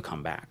 that they'll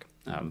come back.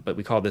 But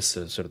we call this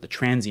sort of the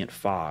transient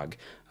fog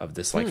of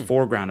this like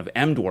foreground of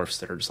M dwarfs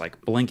that are just like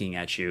blinking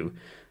at you,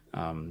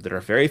 that are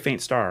very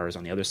faint stars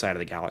on the other side of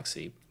the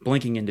galaxy,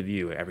 blinking into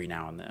view every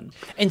now and then.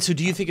 And so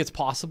do you think it's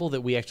possible that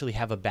we actually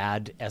have a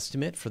bad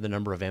estimate for the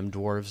number of M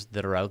dwarfs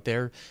that are out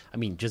there? I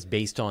mean, just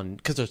based on,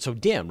 because they're so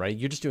dim, right?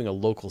 You're just doing a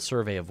local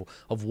survey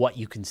of what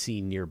you can see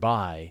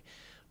nearby.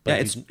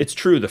 But yeah, it's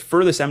true. The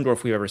furthest M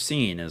dwarf we've ever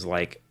seen is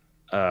like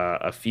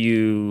a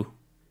few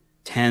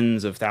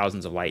tens of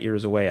thousands of light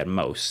years away at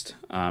most.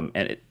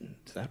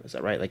 Is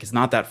that right? Like it's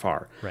not that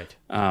far. Right.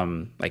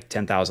 Like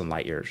 10,000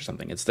 light years or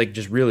something. It's like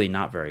just really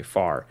not very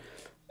far.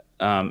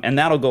 And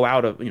that'll go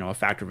out of, a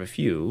factor of a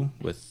few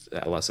with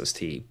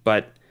LSST,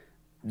 but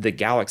the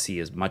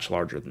galaxy is much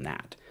larger than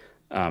that.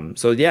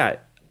 So yeah,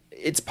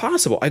 it's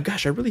possible. I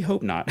really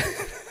hope not.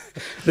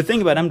 The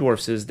thing about M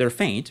dwarfs is they're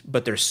faint,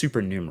 but they're super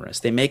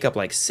numerous. They make up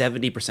like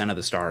 70% of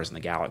the stars in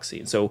the galaxy.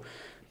 And so,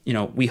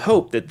 we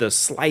hope that the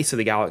slice of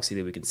the galaxy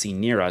that we can see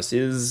near us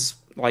is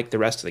like the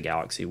rest of the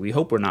galaxy. We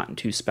hope we're not in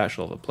too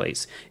special of a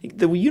place.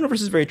 The universe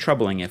is very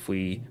troubling if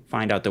we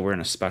find out that we're in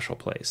a special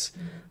place.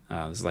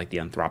 This is like the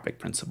anthropic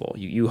principle.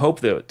 You hope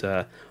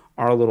that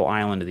our little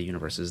island of the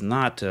universe is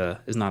not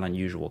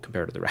unusual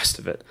compared to the rest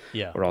of it.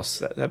 Yeah. Or else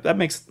that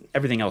makes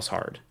everything else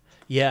hard.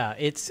 Yeah,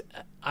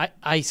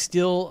 I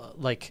still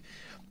like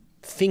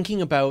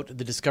thinking about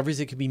the discoveries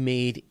that could be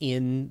made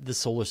in the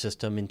solar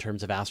system in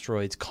terms of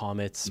asteroids,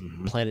 comets,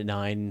 Planet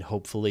 9,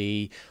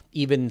 hopefully,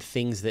 even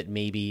things that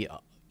maybe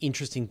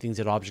interesting things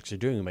that objects are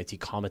doing. We might see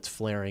comets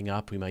flaring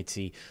up. We might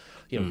see,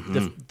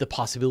 the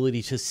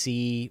possibility to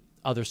see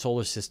other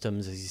solar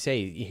systems, as you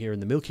say, here in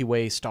the Milky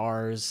Way,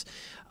 stars,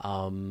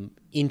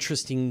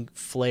 interesting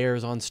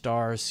flares on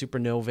stars,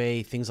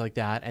 supernovae, things like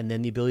that, and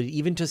then the ability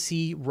even to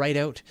see right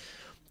out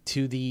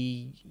to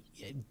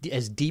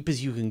as deep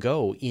as you can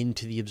go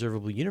into the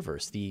observable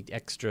universe, the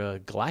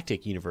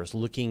extragalactic universe,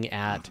 looking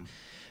at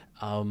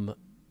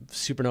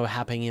supernova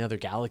happening in other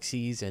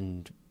galaxies,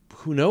 and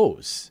who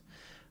knows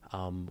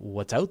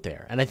what's out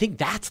there. And I think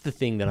that's the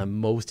thing that I'm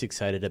most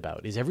excited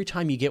about, is every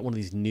time you get one of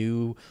these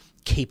new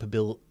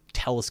capable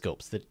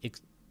telescopes that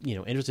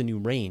enters a new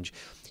range,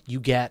 you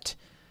get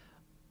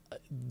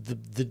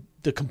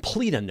the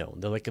complete unknown.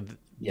 They're like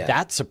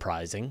that's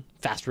surprising,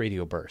 fast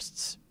radio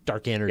bursts,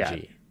 dark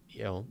energy.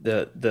 Yeah.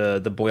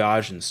 The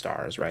Boyajian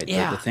stars, right?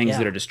 Yeah, the things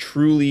that are just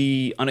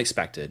truly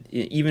unexpected.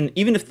 Even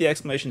if the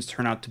explanations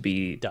turn out to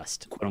be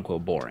dust, quote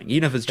unquote, boring.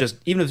 Even if it's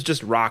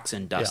just rocks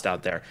and dust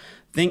out there,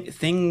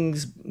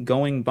 things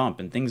going bump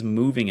and things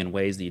moving in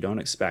ways that you don't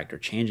expect, or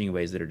changing in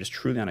ways that are just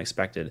truly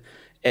unexpected.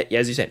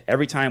 As you said,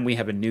 every time we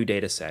have a new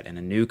data set and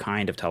a new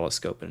kind of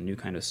telescope and a new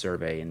kind of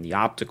survey, and the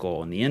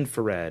optical and the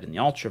infrared and the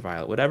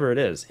ultraviolet, whatever it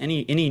is,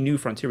 any new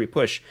frontier we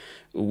push,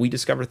 we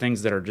discover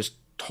things that are just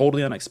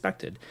totally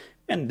unexpected.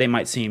 And they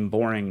might seem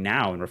boring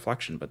now in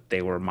reflection, but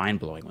they were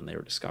mind-blowing when they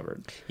were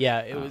discovered. Yeah,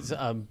 it was.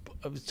 I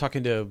was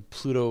talking to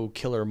Pluto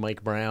killer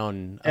Mike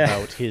Brown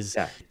about his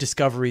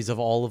discoveries of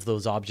all of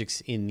those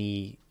objects in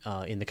the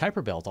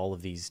Kuiper Belt, all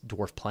of these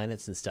dwarf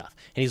planets and stuff.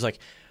 And he's like,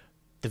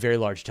 the Very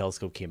Large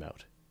Telescope came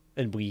out,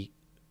 and we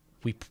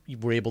we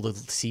were able to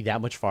see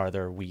that much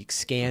farther. We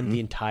scanned the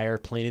entire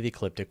plane of the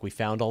ecliptic. We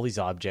found all these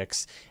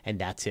objects, and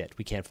that's it.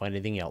 We can't find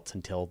anything else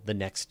until the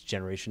next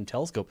generation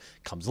telescope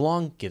comes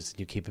along, gives us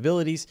new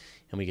capabilities,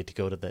 and we get to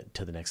go to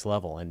the next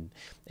level. And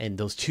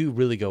those two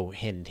really go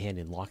hand in hand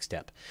in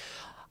lockstep.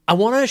 I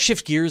want to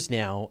shift gears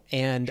now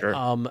and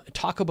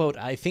talk about,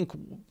 I think,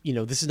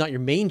 this is not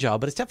your main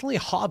job, but it's definitely a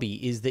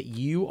hobby, is that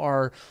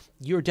you're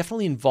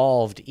definitely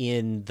involved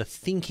in the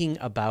thinking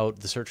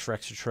about the search for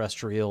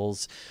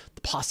extraterrestrials,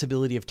 the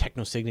possibility of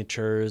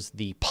technosignatures,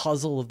 the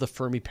puzzle of the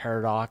Fermi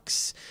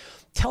paradox.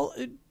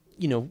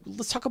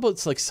 Let's talk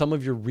about like some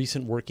of your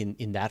recent work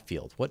in that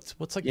field. What's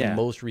like the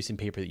most recent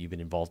paper that you've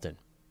been involved in?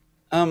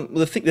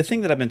 The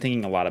thing that I've been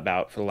thinking a lot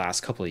about for the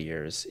last couple of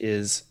years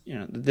is,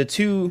 the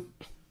two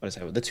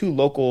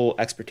local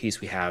expertise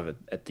we have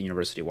at the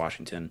University of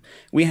Washington.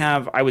 We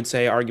have, I would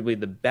say, arguably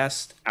the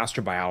best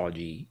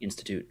astrobiology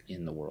institute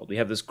in the world. We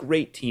have this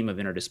great team of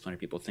interdisciplinary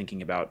people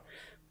thinking about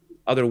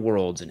other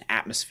worlds and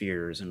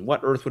atmospheres and what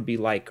Earth would be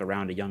like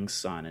around a young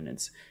sun. And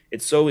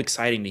it's so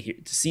exciting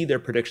to see their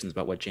predictions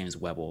about what James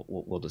Webb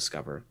will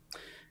discover.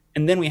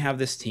 And then we have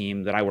this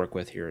team that I work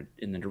with here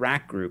in the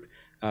Dirac group,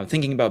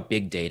 thinking about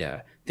big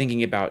data,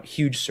 thinking about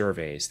huge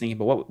surveys, thinking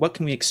about what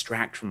can we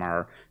extract from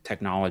our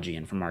technology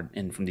and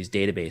from these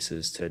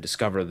databases to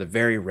discover the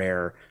very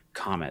rare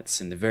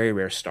comets and the very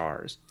rare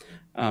stars.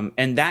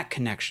 And that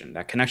connection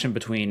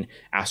between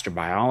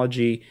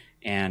astrobiology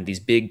and these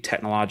big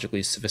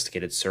technologically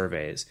sophisticated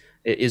surveys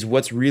is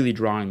what's really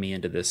drawing me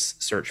into this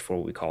search for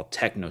what we call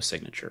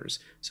technosignatures.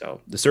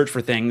 So the search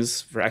for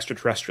things for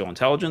extraterrestrial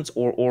intelligence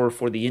or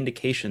for the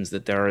indications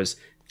that there is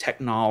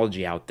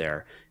technology out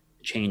there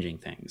changing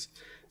things.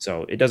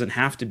 So it doesn't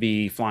have to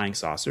be flying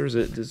saucers,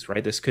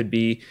 right? This could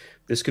be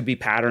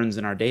patterns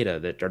in our data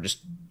that are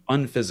just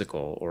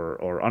unphysical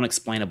or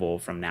unexplainable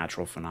from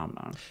natural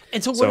phenomena.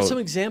 And so what are some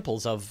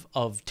examples of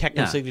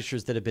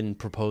technosignatures that have been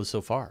proposed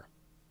so far?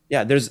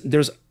 Yeah,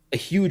 there's a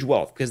huge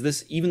wealth,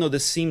 because even though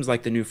this seems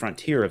like the new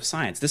frontier of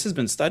science, this has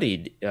been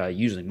studied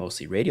usually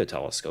mostly radio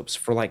telescopes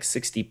for like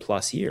 60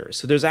 plus years.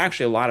 So there's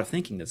actually a lot of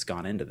thinking that's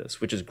gone into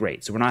this, which is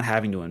great. So we're not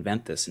having to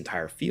invent this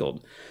entire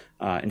field.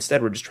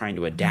 Instead, we're just trying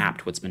to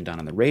adapt what's been done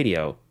on the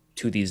radio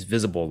to these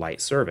visible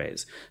light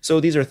surveys. So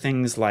these are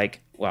things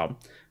like,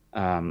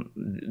 I'm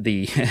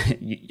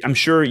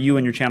sure you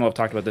and your channel have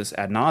talked about this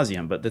ad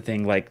nauseum, but the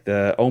thing like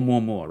the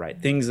Oumuamua, right?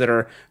 Things that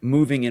are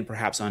moving in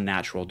perhaps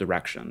unnatural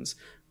directions.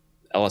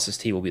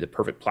 LSST will be the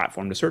perfect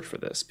platform to search for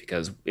this,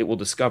 because it will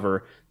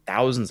discover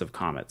thousands of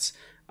comets,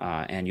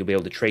 and you'll be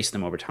able to trace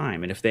them over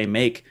time. And if they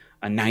make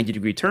a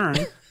 90-degree turn,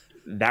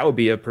 that would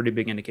be a pretty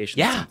big indication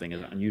that something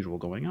is unusual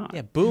going on.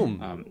 Yeah,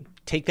 boom.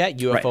 Take that,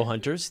 UFO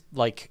hunters.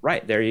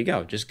 Right, there you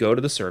go. Just go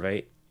to the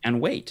survey and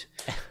wait.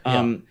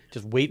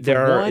 Just wait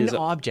for one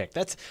object.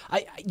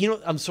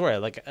 I'm sorry.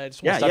 I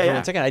just want to stop for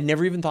 1 second. I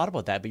never even thought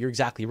about that, but you're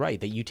exactly right.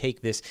 That you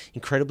take this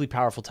incredibly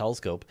powerful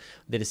telescope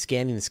that is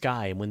scanning the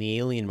sky, and when the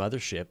alien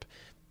mothership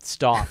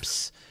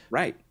stops,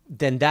 right,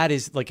 then that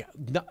is like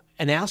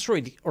an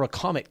asteroid or a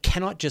comet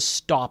cannot just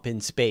stop in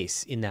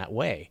space in that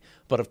way.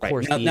 But of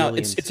course, now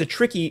it's a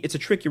tricky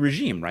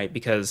regime, right?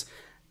 Because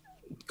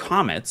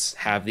comets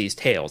have these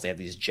tails, they have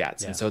these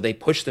jets, and so they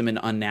push them in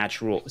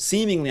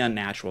seemingly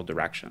unnatural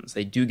directions.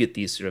 They do get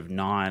these sort of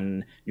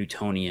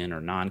non-Newtonian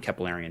or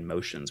non-Keplerian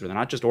motions where they're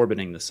not just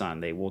orbiting the sun,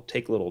 they will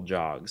take little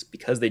jogs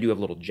because they do have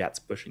little jets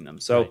pushing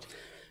them. So,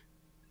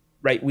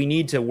 we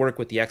need to work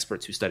with the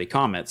experts who study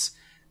comets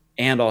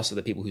and also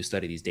the people who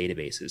study these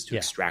databases to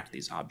extract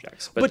these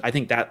objects. But I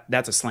think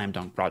that's a slam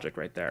dunk project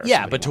right there.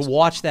 Yeah, but to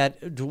watch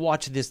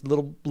this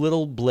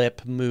little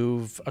blip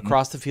move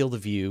across the field of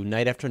view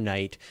night after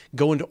night,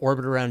 go into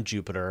orbit around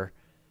Jupiter,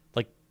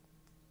 like,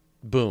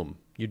 boom,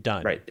 you're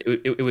done. Right.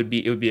 It would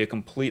be a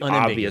complete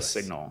obvious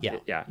signal.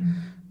 Yeah.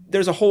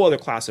 There's a whole other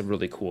class of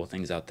really cool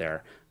things out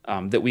there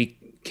that we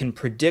can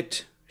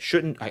predict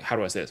how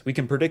do I say this? We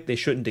can predict they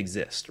shouldn't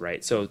exist,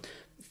 right? So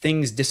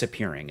things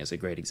disappearing is a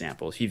great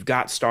example. If you've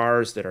got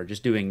stars that are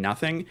just doing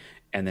nothing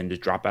and then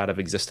just drop out of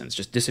existence,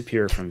 just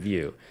disappear from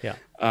view,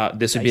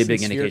 this would be a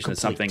big indication that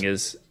something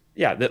is,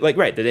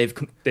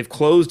 that they've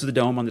closed the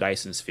dome on the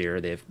Dyson sphere,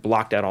 they've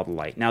blocked out all the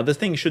light. Now, the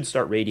thing should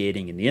start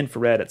radiating in the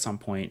infrared at some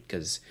point,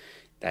 because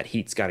that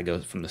heat's got to go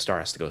from the star,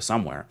 has to go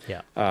somewhere.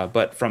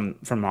 But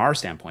from our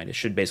standpoint, it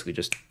should basically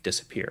just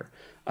disappear.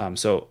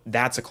 So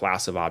that's a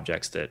class of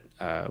objects that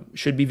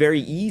should be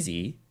very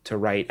easy to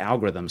write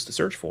algorithms to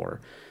search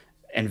for,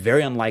 and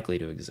very unlikely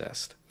to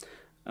exist.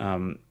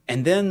 And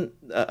then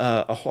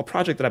a whole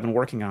project that I've been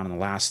working on in the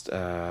last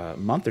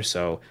month or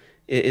so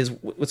is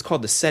what's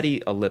called the SETI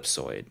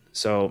ellipsoid.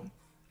 So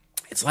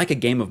it's like a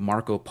game of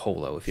Marco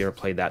Polo, if you ever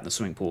played that in the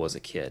swimming pool as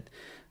a kid.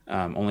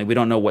 Only we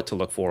don't know what to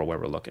look for or where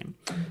we're looking.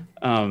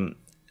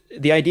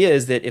 The idea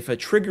is that if a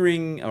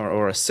triggering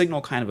or a signal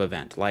kind of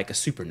event, like a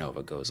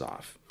supernova, goes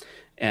off,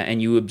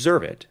 and you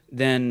observe it,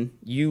 then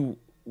you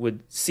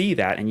would see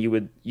that and you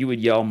would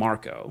yell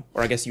Marco,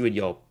 or I guess you would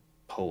yell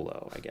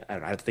Polo. I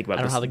have to think about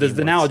this.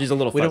 The analogy is a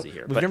little fuzzy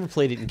here. We've never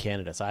played it in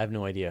Canada, so I have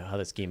no idea how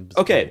this game is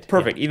okay, played.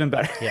 Perfect. Even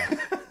better. Yeah.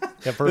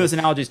 Yeah, This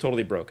analogy is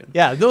totally broken.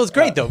 Yeah, that was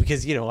great though,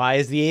 because I,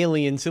 as the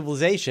alien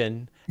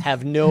civilization,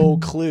 have no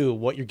clue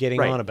what you're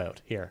getting on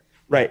about here.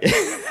 Right.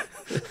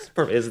 It's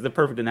perfect. It's the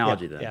perfect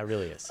analogy then. Yeah, it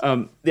really is.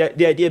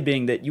 The idea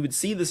being that you would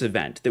see this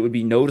event that would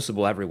be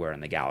noticeable everywhere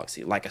in the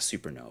galaxy, like a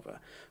supernova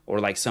or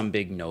like some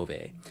big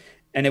novae.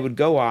 And it would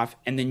go off,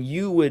 and then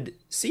you would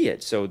see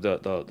it. So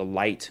the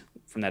light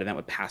from that event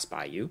would pass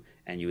by you,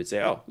 and you would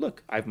say, oh,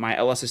 look, my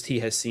LSST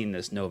has seen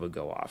this nova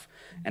go off.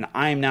 And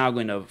I'm now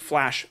going to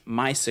flash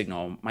my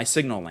signal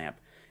lamp,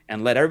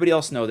 and let everybody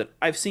else know that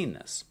I've seen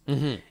this.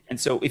 Mm-hmm. And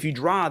so if you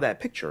draw that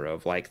picture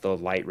of like the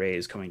light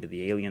rays coming to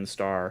the alien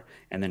star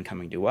and then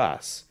coming to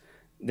us,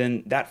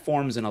 then that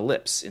forms an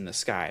ellipse in the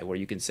sky where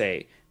you can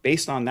say,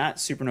 based on that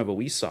supernova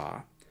we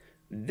saw,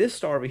 this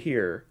star over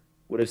here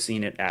would have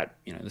seen it at,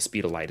 the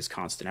speed of light is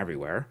constant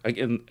everywhere.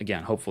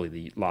 Again, hopefully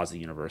the laws of the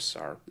universe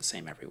are the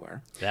same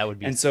everywhere. That would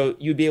be. And so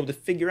you'd be able to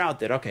figure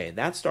out that, okay,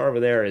 that star over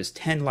there is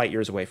 10 light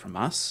years away from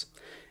us,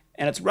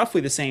 and it's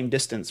roughly the same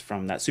distance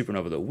from that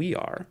supernova that we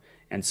are.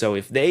 And so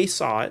if they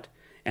saw it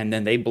and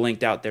then they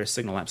blinked out their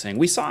signal lamp saying,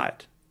 we saw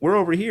it, we're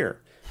over here,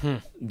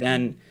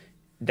 then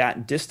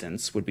that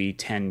distance would be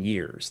 10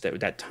 years.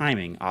 That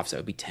timing offset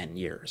would be 10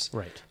 years.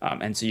 Right.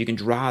 And so you can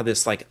draw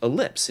this like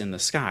ellipse in the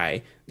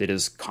sky that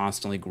is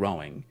constantly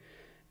growing.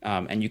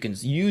 And you can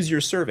use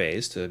your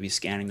surveys to be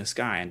scanning the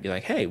sky and be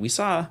like, hey, we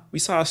saw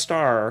a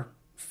star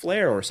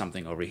flare or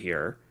something over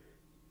here.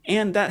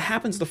 And that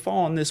happens to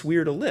fall in this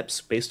weird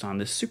ellipse based on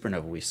this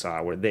supernova we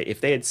saw, where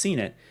if they had seen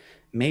it,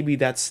 maybe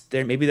that's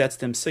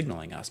them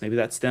signaling us. Maybe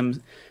that's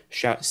them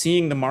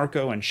seeing the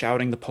Marco and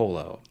shouting the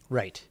Polo.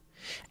 Right.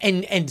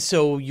 And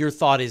so your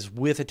thought is,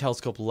 with a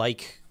telescope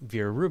like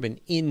Vera Rubin,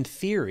 in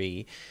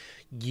theory,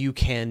 you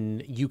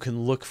can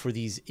look for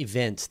these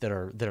events that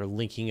are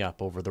linking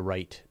up over the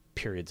right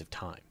periods of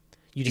time.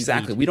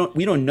 Exactly. We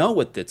don't know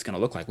what it's going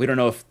to look like. We don't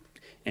know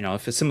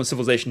if a similar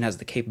civilization has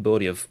the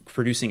capability of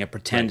producing a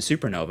pretend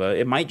supernova.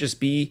 It might just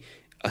be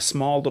a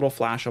small little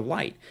flash of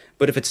light.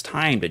 But if it's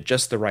timed at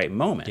just the right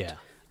moment,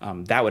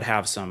 that would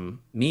have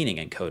some meaning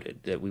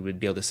encoded, that we would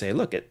be able to say,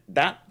 look,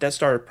 that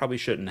star probably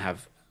shouldn't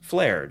have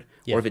flared.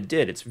 Or if it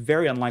did, it's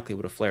very unlikely it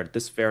would have flared at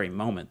this very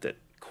moment that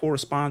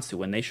corresponds to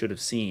when they should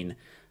have seen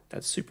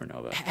that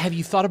supernova. Have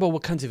you thought about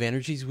what kinds of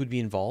energies would be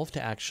involved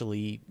to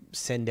actually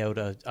send out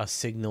a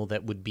signal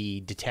that would be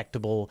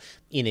detectable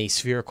in a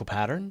spherical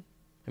pattern?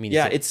 I mean,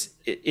 it's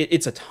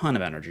a ton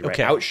of energy, right?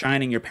 Okay.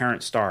 Outshining your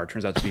parent star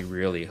turns out to be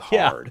really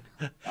hard.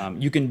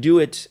 You can do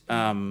it.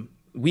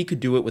 We could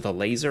do it with a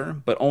laser,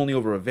 but only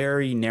over a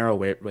very narrow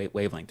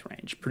wavelength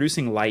range.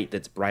 Producing light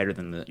that's brighter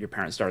than your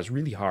parent star is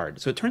really hard.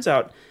 So it turns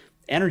out,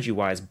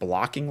 energy-wise,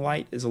 blocking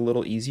light is a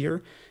little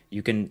easier.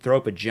 You can throw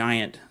up a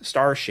giant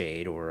star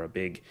shade or a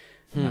big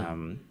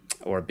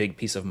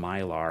piece of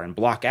mylar and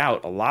block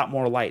out a lot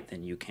more light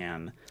than you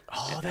can.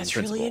 Oh, that's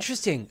really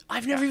interesting.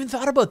 I've never even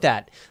thought about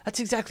that.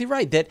 That's exactly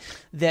right.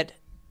 That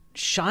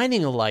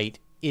shining a light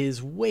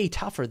is way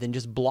tougher than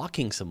just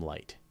blocking some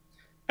light.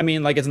 I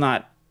mean, like, it's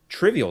not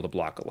trivial to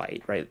block a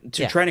light, right?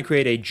 Trying to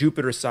create a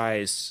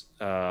Jupiter-sized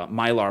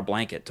mylar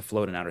blanket to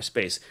float in outer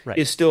space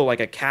is still like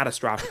a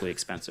catastrophically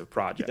expensive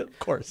project. Of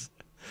course.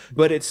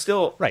 But it's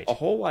still a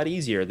whole lot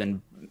easier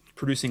than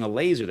producing a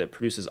laser that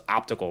produces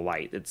optical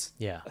light. It's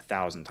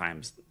 1,000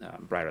 times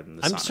brighter than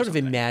the sun. I'm sort of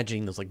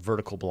imagining those like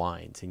vertical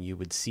blinds, and you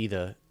would see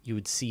the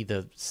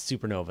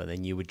supernova, and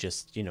then you would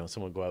just,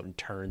 someone go out and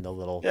turn the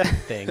little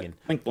thing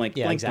and blink.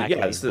 Exactly.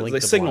 Yeah, it's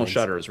the signal blinds.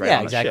 shutters, right? Yeah,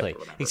 on exactly.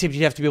 Except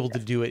you'd have to be able to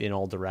do it in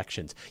all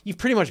directions. You've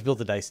pretty much built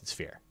a Dyson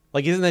sphere.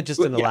 Like, isn't that just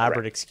an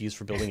elaborate excuse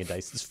for building a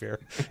Dyson sphere?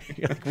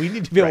 Like, we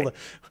need to be able to,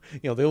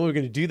 the only way we're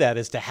going to do that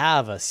is to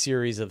have a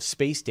series of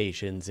space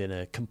stations in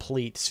a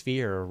complete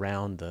sphere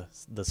around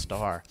the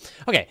star.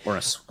 Okay. Or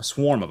a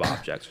swarm of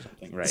objects or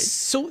something, right?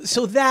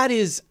 So that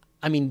is,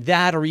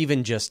 that, or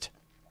even just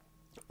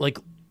like,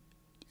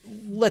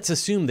 let's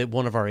assume that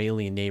one of our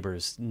alien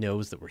neighbors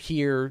knows that we're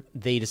here.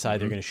 They decide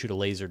they're going to shoot a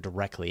laser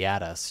directly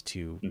at us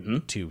to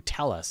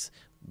tell us,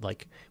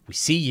 like, we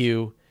see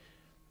you.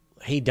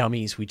 Hey,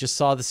 dummies, we just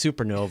saw the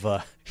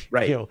supernova.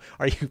 Right.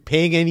 Are you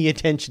paying any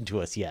attention to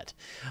us yet?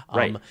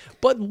 Right.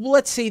 But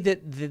let's say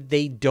that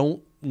they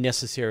don't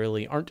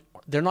necessarily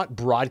they're not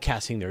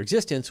broadcasting their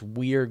existence.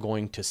 We are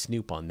going to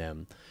snoop on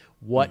them.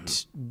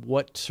 What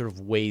sort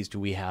of ways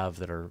do we have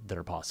that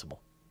are possible?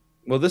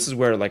 Well, this is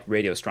where like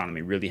radio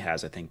astronomy really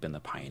has, I think, been the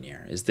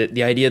pioneer, is that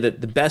the idea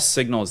that the best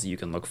signals that you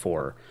can look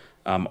for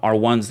are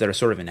ones that are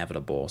sort of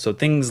inevitable. So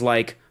things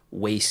like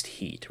waste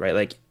heat, right?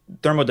 Like,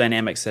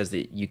 thermodynamics says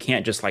that you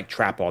can't just like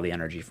trap all the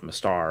energy from a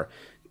star.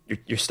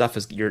 Your stuff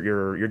is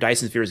your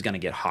Dyson sphere is going to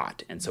get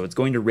hot, and so it's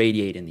going to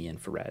radiate in the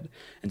infrared.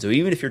 And so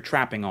even if you're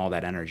trapping all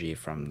that energy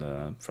from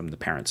the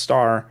parent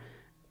star,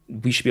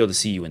 we should be able to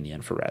see you in the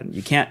infrared.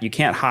 You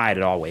can't hide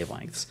at all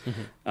wavelengths.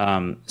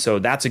 So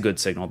that's a good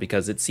signal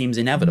because it seems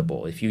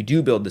inevitable. If you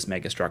do build this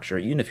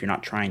megastructure, even if you're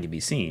not trying to be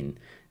seen,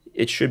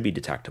 it should be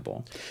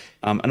detectable.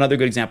 Another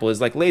good example is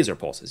like laser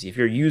pulses. If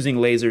you're using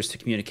lasers to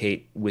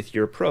communicate with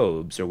your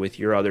probes or with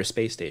your other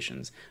space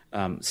stations,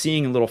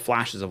 seeing little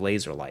flashes of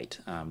laser light,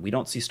 we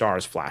don't see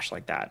stars flash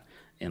like that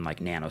in like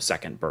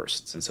nanosecond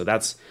bursts. And so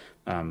that's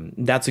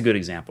a good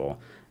example.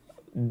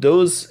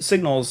 Those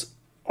signals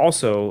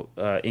also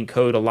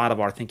encode a lot of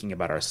our thinking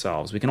about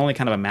ourselves. We can only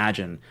kind of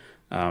imagine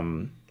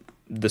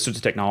the sorts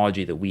of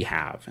technology that we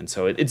have. And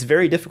so it's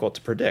very difficult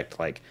to predict,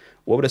 like,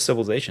 what would a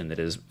civilization that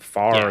is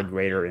far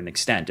greater in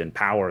extent and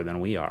power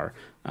than we are,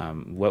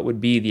 what would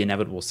be the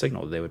inevitable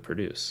signal that they would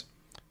produce?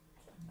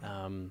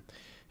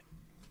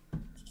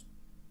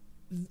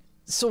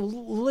 So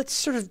let's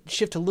sort of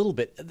shift a little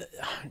bit.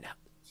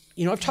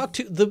 I've talked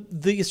to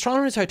the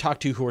astronomers I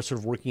talked to who are sort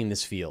of working in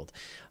this field,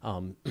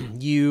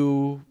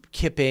 you,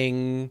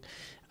 Kipping,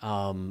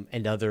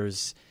 and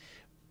others,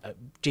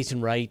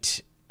 Jason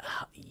Wright.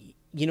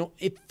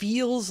 It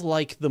feels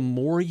like the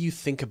more you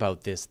think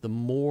about this, the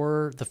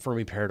more the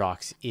Fermi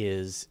paradox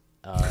is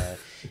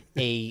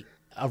a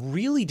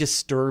really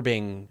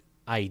disturbing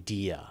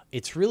idea.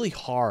 It's really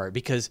hard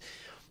because,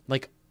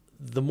 like,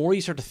 the more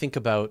you start to think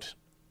about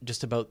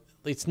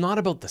it's not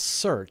about the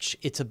search,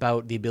 it's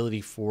about the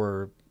ability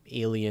for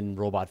alien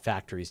robot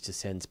factories to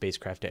send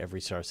spacecraft to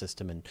every star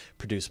system and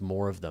produce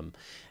more of them.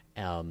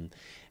 And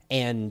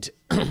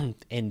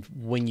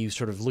when you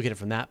sort of look at it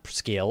from that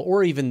scale,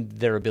 or even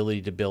their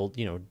ability to build,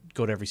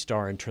 go to every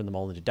star and turn them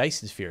all into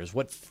Dyson spheres,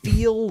 what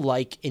feel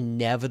like the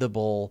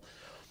inevitable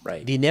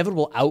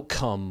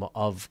outcome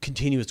of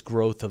continuous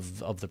growth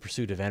of the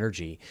pursuit of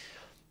energy,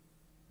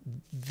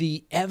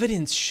 the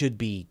evidence should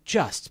be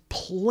just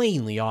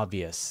plainly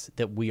obvious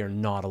that we are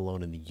not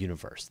alone in the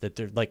universe, that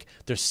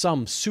there's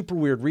some super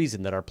weird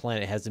reason that our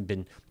planet hasn't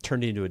been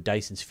turned into a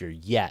Dyson sphere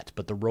yet,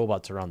 but the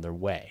robots are on their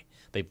way.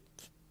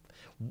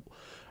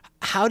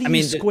 How do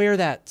you square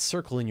that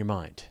circle in your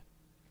mind?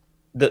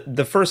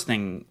 The first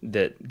thing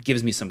that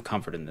gives me some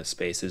comfort in this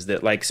space is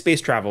that, like, space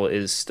travel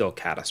is still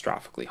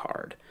catastrophically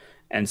hard.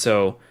 And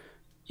so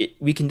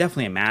we can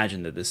definitely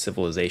imagine that the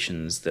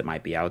civilizations that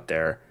might be out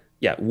there,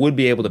 would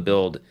be able to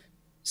build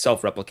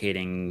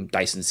self-replicating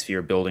Dyson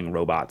sphere building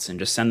robots and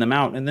just send them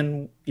out. And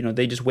then,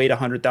 they just wait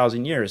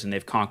 100,000 years and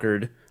they've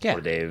conquered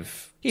or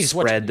they've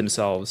spread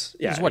themselves.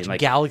 You just watch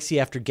galaxy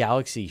after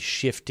galaxy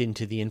shift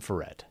into the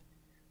infrared.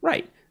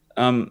 Right.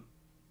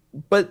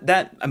 But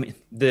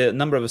the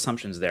number of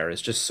assumptions there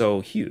is just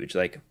so huge.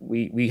 Like,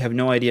 we have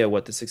no idea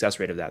what the success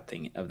rate of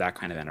that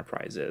kind of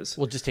enterprise is.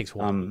 Well, it just takes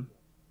one.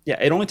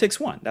 It only takes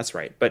one. That's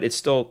right. But it's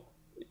still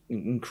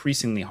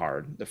increasingly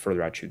hard the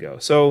further out you go.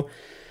 So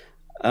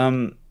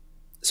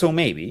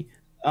maybe.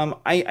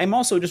 I'm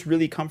also just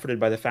really comforted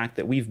by the fact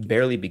that we've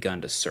barely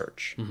begun to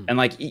search. Mm-hmm. And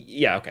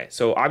okay.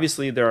 So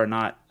obviously there are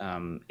not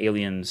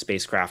alien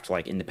spacecraft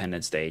like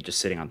Independence Day just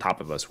sitting on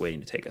top of us waiting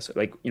to take us.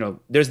 Like,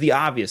 there's the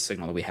obvious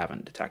signal that we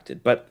haven't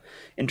detected. But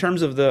in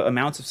terms of the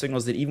amounts of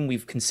signals that even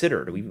we've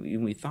considered,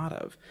 we thought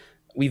of,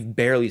 we've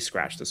barely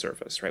scratched the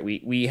surface, right?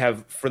 We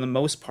have, for the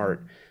most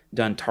part,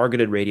 done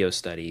targeted radio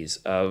studies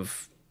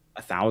of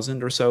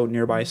 1,000 or so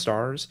nearby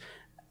stars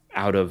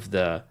out of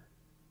the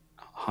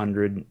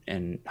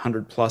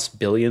 100 plus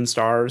billion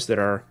stars that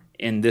are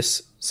in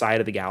this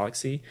side of the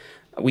galaxy.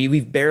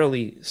 We've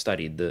barely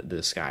studied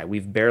the sky.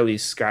 We've barely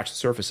scratched the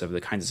surface of the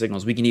kinds of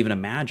signals we can even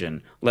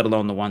imagine, let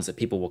alone the ones that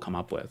people will come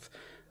up with.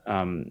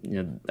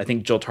 I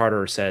think Jill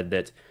Tarter said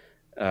that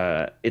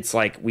it's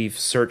like we've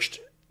searched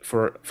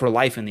for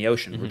life in the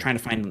ocean. Mm-hmm. We're trying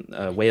to find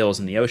whales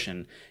in the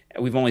ocean.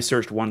 We've only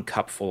searched one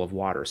cup full of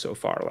water so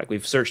far. Like,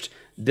 we've searched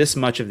this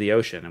much of the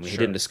ocean and we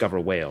didn't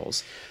discover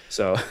whales.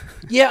 So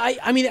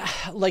I know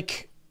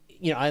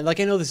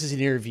this is an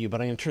interview, but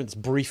I'm going to turn this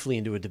briefly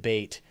into a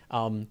debate,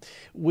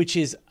 which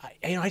is,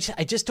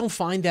 I just don't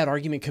find that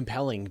argument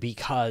compelling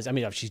because,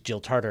 she's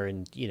Jill Tarter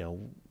and,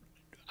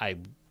 I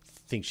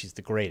think she's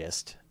the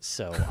greatest.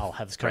 So I'll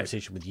have this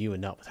conversation with you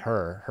and not with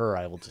her.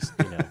 I will just,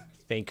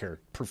 thank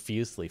her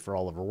profusely for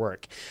all of her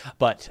work.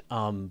 But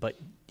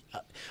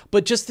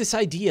just this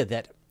idea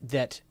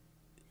that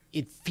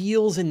it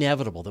feels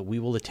inevitable that we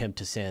will attempt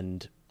to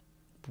send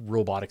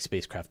robotic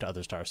spacecraft to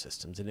other star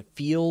systems, and it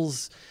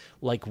feels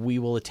like we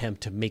will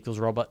attempt to make those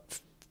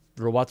robots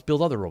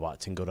build other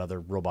robots and go to other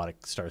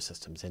robotic star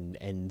systems,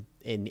 and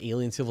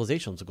alien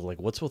civilizations will go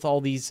like, what's with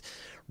all these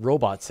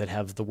robots that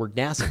have the word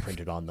NASA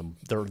printed on them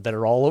that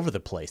are all over the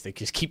place? They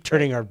just keep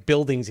turning our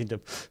buildings into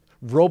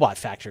robot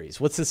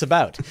factories. What's this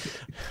about?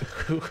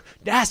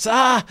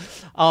 NASA,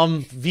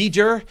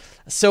 V'ger.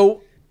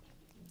 So,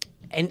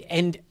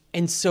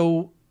 and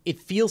so it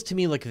feels to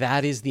me like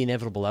that is the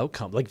inevitable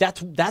outcome. Like,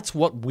 that's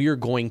what we're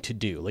going to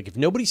do. Like, if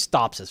nobody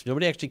stops us, if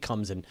nobody actually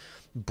comes and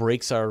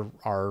breaks our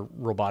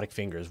robotic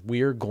fingers,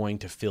 we're going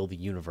to fill the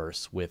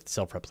universe with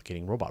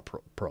self-replicating robot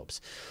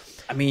probes.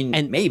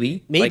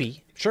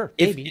 Maybe, sure,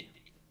 maybe.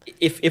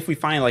 If we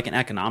find like an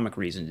economic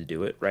reason to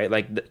do it, right?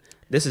 Like,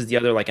 this is the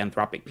other like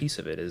anthropic piece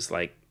of it, is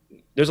like,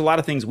 there's a lot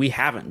of things we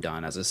haven't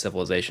done as a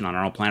civilization on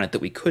our own planet that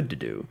we could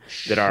do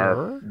that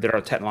Sure.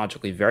 are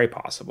technologically very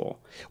possible.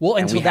 Well,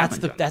 and And so we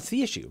haven't done that's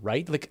the issue,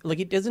 right? Like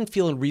it doesn't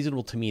feel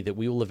unreasonable to me that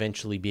we will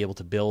eventually be able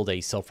to build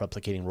a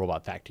self-replicating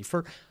robot factory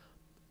for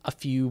a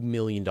few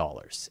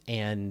 $1,000,000,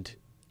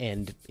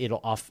 and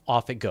it'll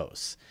off it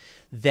goes.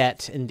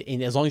 That and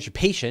as long as you're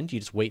patient, you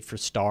just wait for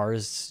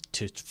stars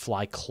to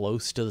fly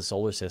close to the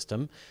solar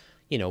system.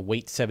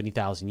 Wait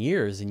 70,000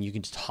 years, and you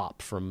can just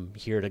hop from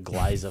here to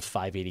Gliesa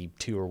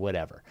 582 or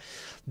whatever.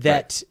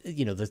 That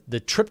the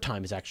trip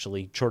time is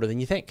actually shorter than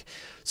you think.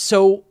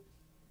 So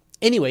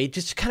anyway, it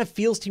just kind of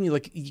feels to me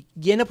like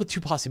you end up with two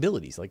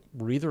possibilities. Like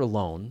we're either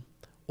alone,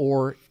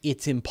 or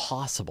it's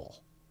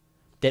impossible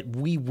that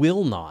we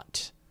will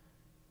not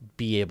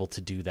be able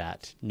to do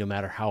that no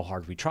matter how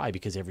hard we try,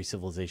 because every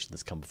civilization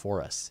that's come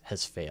before us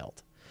has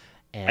failed.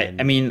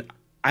 And I mean,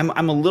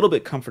 I'm a little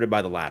bit comforted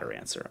by the latter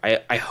answer.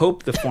 I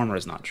hope the former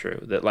is not true,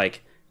 that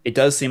like it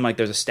does seem like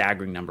there's a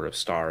staggering number of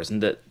stars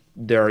and that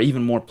there are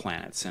even more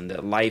planets and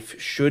that life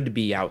should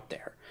be out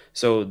there.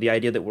 So the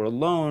idea that we're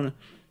alone,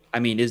 I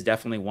mean, is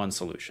definitely one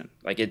solution.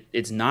 Like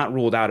it's not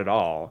ruled out at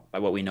all by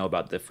what we know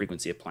about the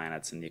frequency of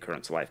planets and the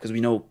occurrence of life, because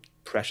we know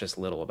precious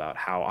little about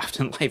how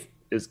often life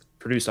is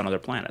produced on other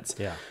planets.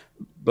 Yeah.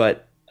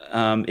 But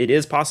it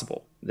is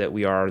possible that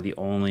we are the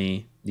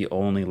only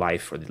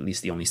life, or at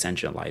least the only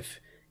sentient life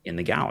in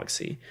the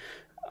galaxy.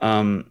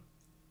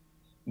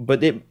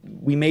 But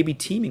we may be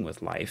teeming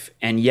with life,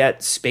 and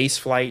yet space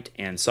flight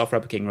and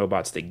self-replicating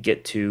robots that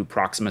get to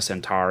Proxima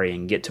Centauri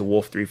and get to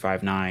Wolf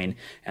 359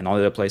 and all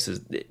the other places,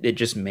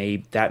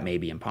 that may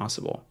be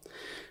impossible.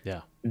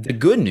 Yeah. The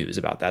good news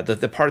about that,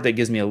 the part that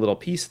gives me a little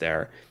peace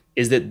there,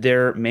 is that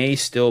there may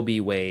still be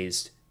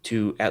ways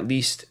to at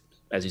least,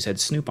 as you said,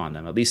 snoop on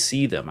them, at least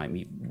see them. I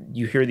mean,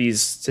 you hear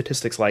these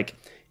statistics like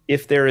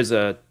if there is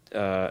I'm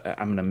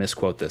going to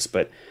misquote this,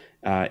 but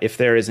if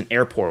there is an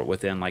airport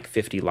within like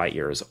 50 light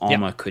years,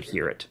 ALMA could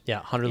hear it. Yeah,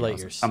 100 light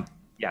years.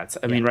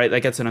 I mean, right?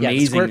 Like, it's an amazing.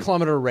 The square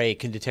kilometer array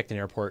can detect an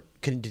airport,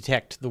 can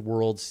detect the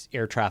world's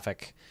air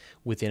traffic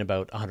within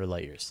about 100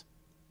 light years.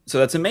 So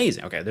that's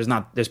amazing. Okay,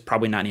 there's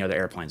probably not any other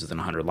airplanes within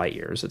 100 light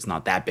years. It's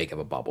not that big of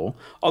a bubble.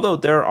 Although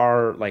there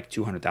are like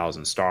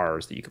 200,000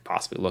 stars that you could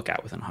possibly look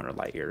at within 100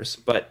 light years.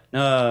 But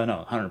no,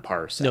 100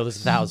 parsecs. No,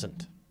 there's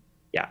 1,000.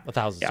 Yeah,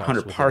 1,000.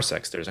 100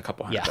 parsecs. There's a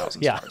couple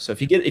 100,000 Yeah. stars. So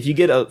if you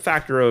get a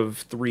factor of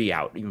 3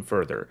 out even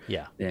further,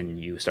 Yeah. then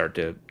you start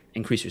to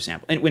increase your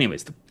sample. And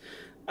anyways,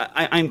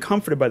 I'm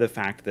comforted by the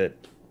fact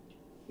that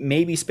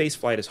maybe space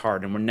flight is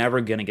hard, and we're never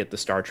going to get the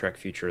Star Trek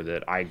future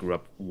that I grew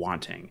up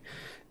wanting,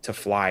 to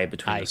fly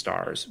between the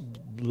stars.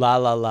 I'm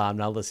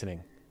not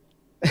listening.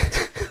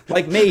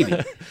 Like maybe,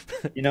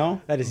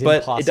 That is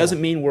but impossible. it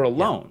doesn't mean we're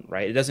alone,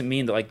 right? It doesn't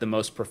mean that like the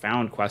most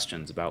profound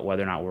questions about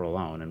whether or not we're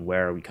alone and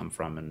where we come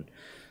from,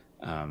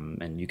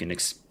 and you can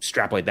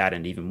extrapolate that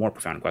into even more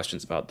profound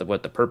questions about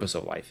what the purpose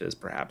of life is,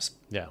 perhaps.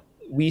 Yeah.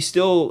 We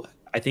still,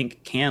 I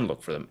think, can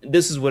look for them.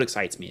 This is what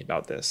excites me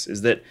about this,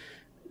 is that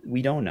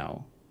we don't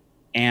know.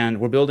 And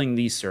we're building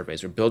these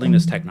surveys, we're building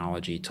this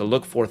technology to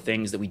look for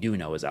things that we do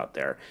know is out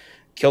there.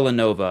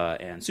 Kilonova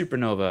and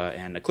supernova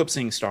and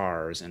eclipsing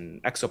stars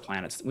and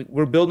exoplanets.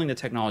 We're building the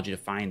technology to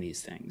find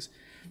these things.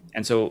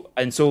 And so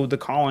the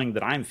calling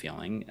that I'm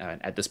feeling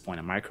at this point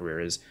in my career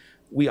is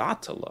we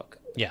ought to look.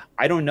 Yeah.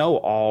 I don't know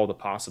all the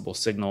possible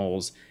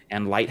signals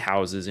and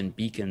lighthouses and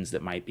beacons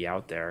that might be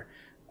out there.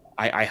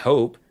 I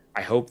hope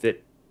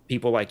that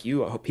people like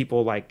you, I hope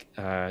people like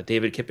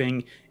David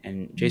Kipping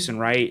and Jason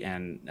Wright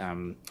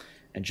and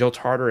Jill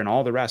Tarter and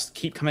all the rest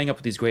keep coming up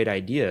with these great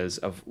ideas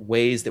of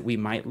ways that we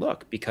might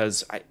look,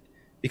 because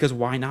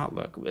why not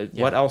look?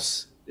 Yeah. What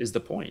else is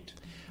the point?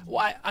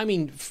 Well, I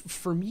mean,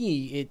 for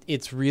me,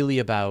 it's really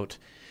about,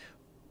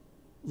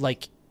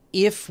 like,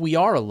 if we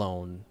are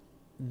alone,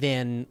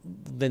 then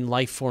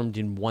life formed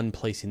in one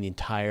place in the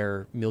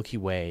entire Milky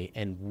Way,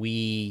 and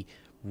we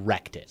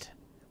wrecked it.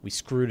 We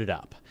screwed it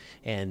up.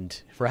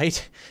 And,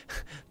 right?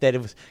 That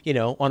it was,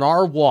 on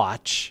our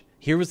watch,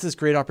 here was this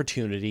great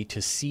opportunity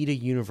to seed a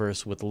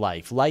universe with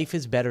life. Life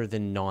is better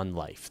than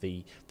non-life.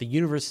 The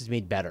universe is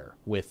made better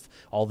with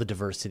all the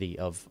diversity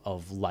of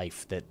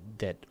life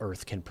that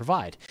Earth can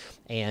provide.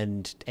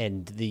 And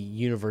the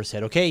universe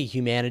said, okay,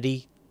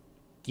 humanity,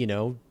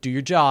 do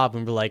your job.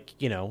 And we're like,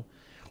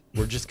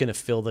 we're just going to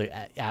fill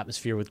the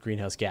atmosphere with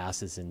greenhouse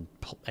gases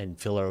and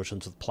fill our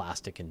oceans with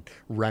plastic and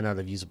run out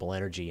of usable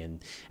energy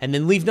and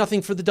then leave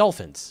nothing for the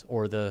dolphins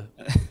or the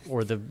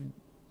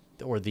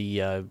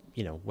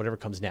whatever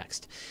comes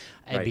next,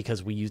 Right.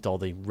 because we used all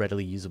the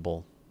readily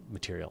usable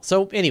material.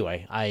 So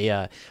anyway,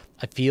 I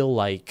feel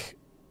like,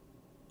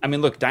 I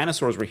mean, look,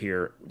 dinosaurs were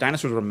here.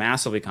 Dinosaurs were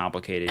massively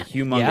complicated,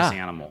 humongous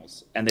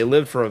animals, and they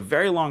lived for a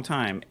very long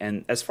time.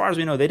 And as far as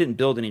we know, they didn't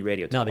build any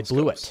radio no,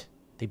 telescopes.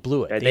 they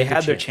blew it. They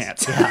had their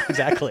chance. Yeah,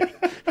 exactly.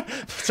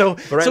 So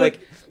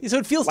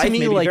it feels to life me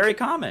may like be very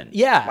common.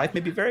 Yeah. Life may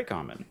be very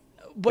common.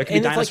 But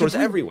there could be dinosaurs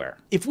everywhere.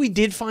 If we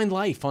did find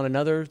life on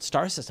another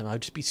star system, I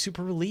would just be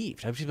super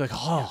relieved. I would just be like,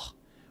 oh,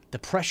 the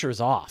pressure is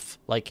off.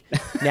 Like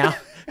now,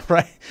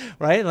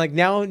 right? Like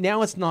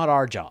now it's not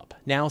our job.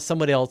 now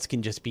somebody else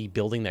can just be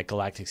building that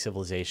galactic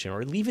civilization,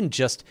 or even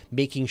just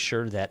making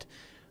sure that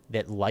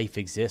life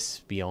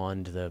exists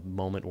beyond the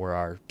moment where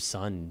our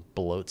sun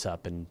bloats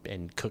up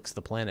and cooks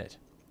the planet.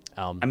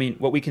 I mean,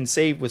 what we can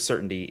say with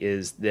certainty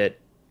is that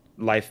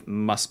life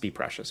must be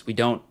precious. We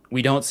don't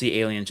see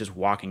aliens just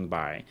walking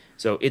by.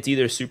 So it's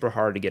either super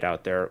hard to get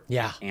out there,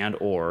 and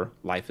or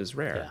life is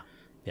rare.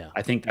 Yeah.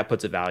 I think that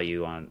puts a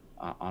value on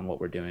what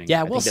we're doing.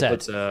 Yeah, I well think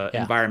that said. puts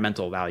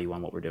environmental value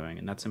on what we're doing,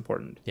 and that's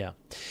important. Yeah.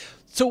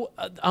 So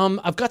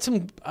I've got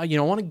some, I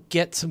want to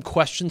get some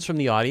questions from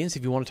the audience.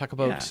 If you want to talk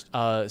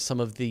about some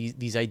of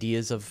these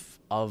ideas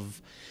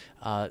of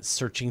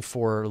searching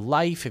for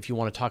life, if you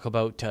want to talk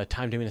about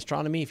time domain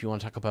astronomy, if you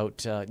want to talk about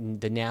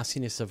the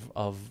nastiness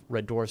of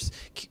red dwarfs,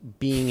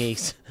 being a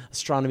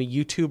astronomy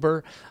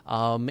YouTuber,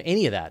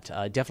 any of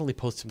that, definitely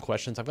post some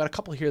questions. I've got a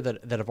couple here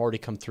that have already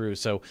come through,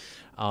 so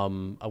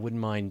I wouldn't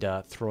mind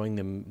throwing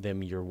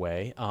them your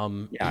way. Are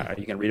you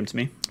gonna read them to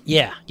me?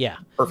 Yeah.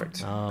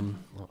 Perfect.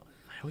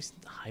 I always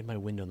hide my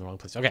window in the wrong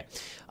place. Okay.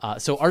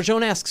 So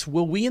Arjun asks,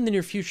 will we in the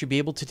near future be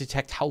able to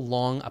detect how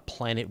long a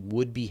planet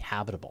would be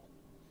habitable?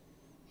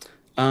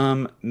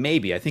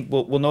 Maybe. I think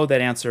we'll know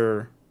that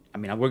answer. I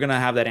mean, we're going to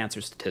have that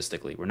answer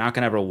statistically. We're not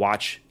going to ever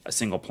watch a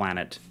single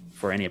planet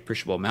for any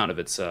appreciable amount of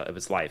its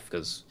life,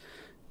 because,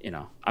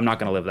 I'm not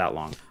going to live that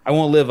long. I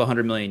won't live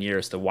 100 million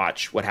years to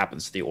watch what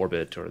happens to the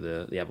orbit or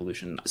the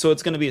evolution. So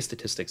it's going to be a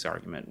statistics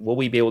argument. Will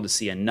we be able to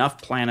see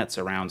enough planets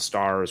around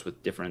stars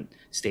with different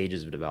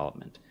stages of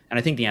development? And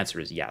I think the answer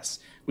is yes.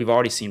 We've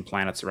already seen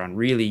planets around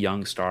really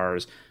young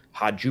stars,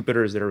 hot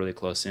Jupiters that are really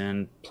close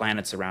in,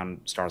 planets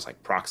around stars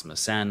like Proxima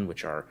Centauri,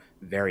 which are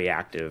very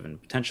active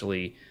and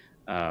potentially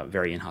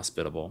very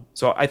inhospitable.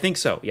 So I think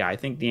so. Yeah, I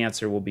think the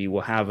answer will be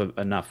we'll have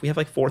enough. We have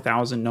like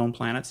 4,000 known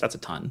planets. That's a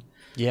ton.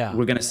 Yeah.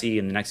 We're going to see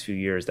in the next few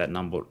years that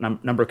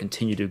number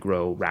continue to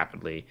grow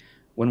rapidly.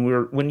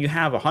 When you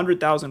have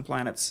 100,000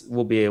 planets,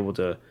 we'll be able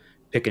to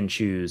pick and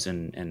choose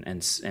and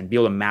be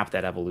able to map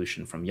that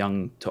evolution from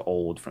young to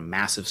old, from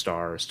massive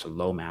stars to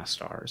low mass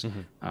stars.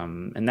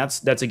 Mm-hmm. And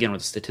that's again where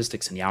the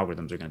statistics and the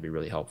algorithms are going to be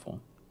really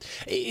helpful.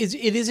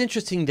 It is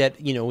interesting that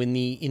in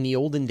the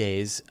olden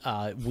days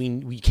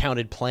we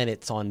counted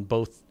planets on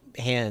both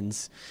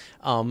hands,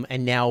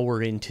 and now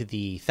we're into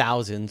the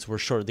thousands. We're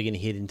shortly going to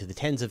hit into the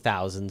tens of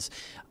thousands.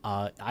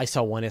 I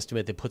saw one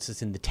estimate that puts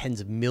us in the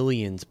tens of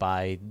millions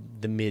by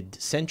the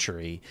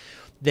mid-century.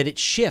 That it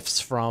shifts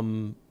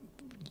from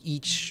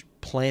each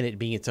planet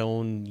being its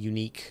own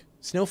unique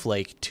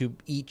snowflake to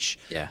each,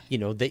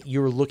 that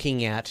you're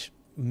looking at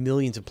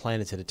millions of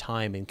planets at a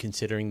time and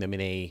considering them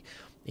in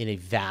a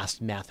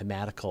vast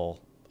mathematical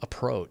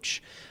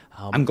approach.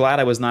 I'm glad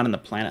I was not in the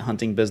planet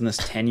hunting business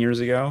 10 years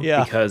ago,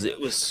 because it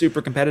was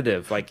super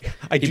competitive. Like,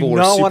 I people do were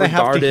not super want to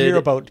have guarded. to hear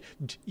about,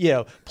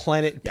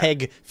 planet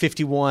Peg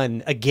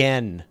 51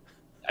 again.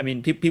 I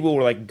mean, people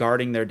were like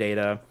guarding their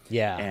data.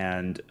 Yeah.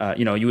 And,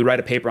 you would write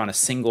a paper on a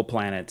single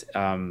planet.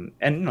 And,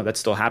 that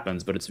still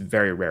happens, but it's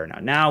very rare now.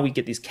 Now we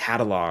get these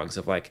catalogs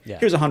of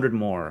here's 100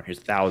 more, here's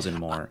 1,000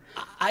 more.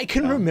 I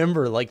can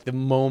remember the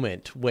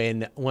moment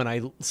when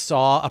I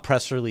saw a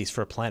press release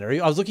for a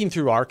planet. I was looking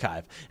through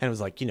Archive and it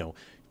was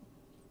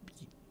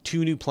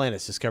 2 new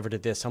planets discovered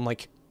at this. I'm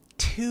like,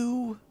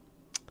 2?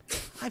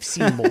 I've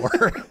seen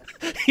more.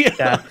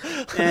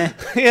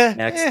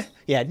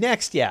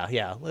 Next.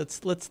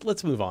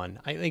 Let's move on.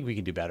 I think we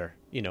can do better.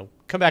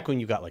 Come back when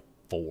you got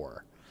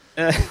 4.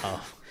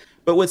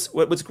 But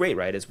what's great,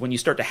 right, is when you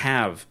start to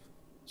have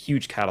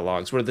huge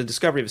catalogs where the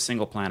discovery of a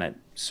single planet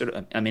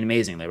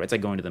amazingly, right? It's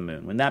like going to the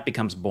moon. When that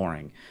becomes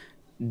boring,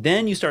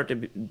 then you start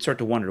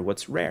to wonder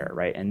what's rare,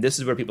 right? And this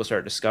is where people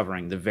start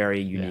discovering the very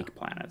unique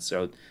planets.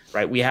 So,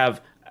 right, we have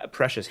a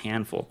precious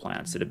handful of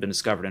planets that have been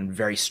discovered in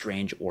very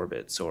strange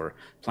orbits, or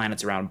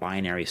planets around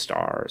binary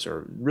stars,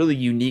 or really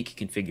unique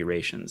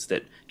configurations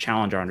that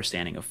challenge our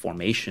understanding of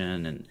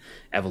formation and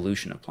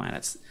evolution of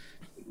planets.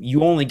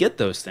 You only get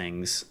those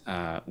things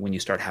when you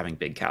start having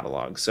big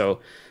catalogs. So,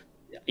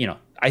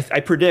 I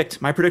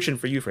predict, my prediction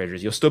for you, Fraser,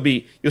 is you'll still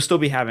be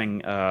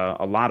having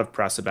a lot of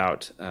press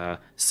about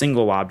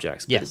single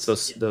objects. But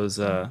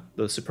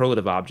those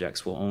superlative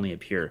objects will only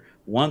appear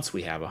once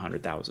we have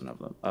 100,000 of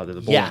them.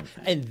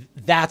 And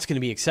that's going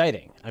to be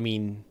exciting. I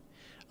mean,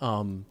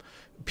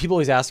 people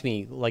always ask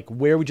me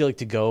where would you like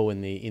to go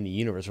in the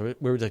universe? Where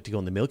would you like to go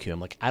in the Milky Way? I'm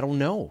like, I don't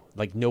know.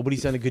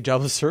 Nobody's done a good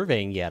job of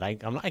surveying yet. I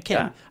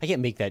can't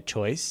make that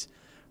choice.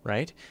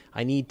 Right?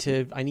 I need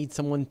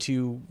someone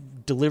to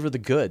deliver the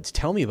goods.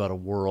 Tell me about a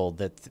world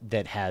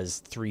that has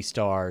 3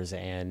 stars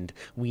and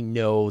we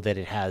know that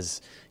it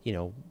has,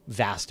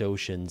 vast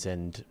oceans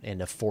and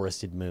a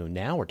forested moon.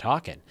 Now we're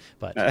talking.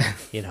 But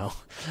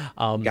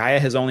Gaia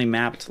has only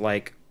mapped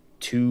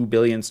 2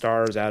 billion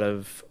stars out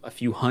of a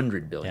few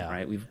hundred billion,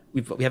 right? We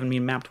haven't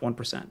even mapped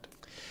 1%.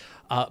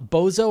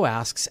 Bozo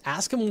asks,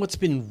 ask him what's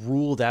been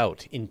ruled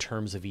out in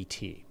terms of ET.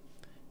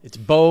 It's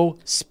Bo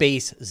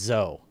space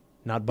Zo.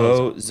 Not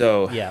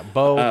Bozo. Yeah,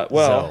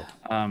 Bozo.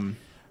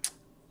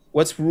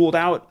 What's ruled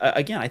out?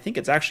 Again, I think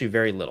it's actually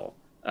very little.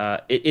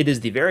 It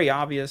is the very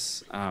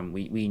obvious.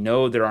 We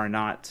know there are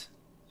not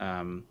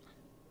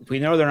We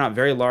know they're not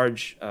very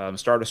large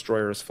star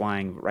destroyers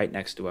flying right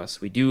next to us.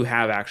 We do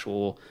have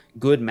actual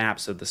good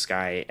maps of the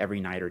sky every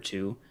night or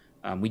two.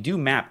 We do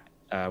map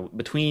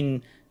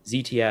between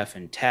ZTF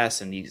and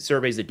TESS and the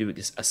surveys that do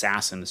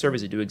Assassin, the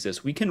surveys that do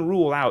exist. We can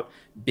rule out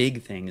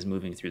big things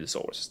moving through the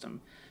solar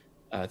system.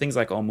 Things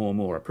like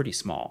Oumuamua are pretty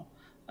small.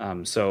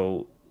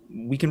 So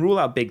we can rule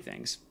out big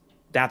things.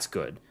 That's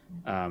good.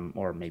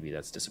 Or maybe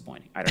that's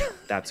disappointing. I don't know.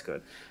 That's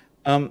good.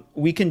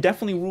 We can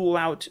definitely rule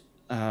out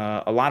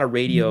a lot of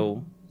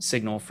radio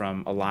signal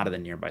from a lot of the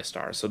nearby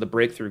stars. So the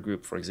Breakthrough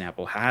Group, for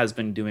example, has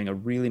been doing a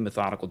really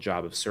methodical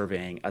job of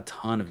surveying a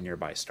ton of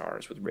nearby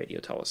stars with radio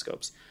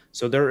telescopes.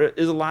 So there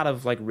is a lot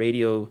of like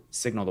radio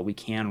signal that we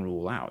can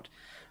rule out.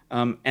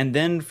 And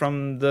then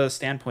from the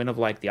standpoint of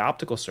like the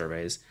optical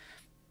surveys,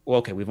 well,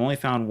 okay, we've only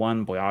found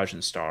one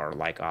Boyajian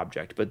star-like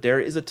object, but there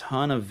is a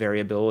ton of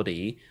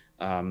variability,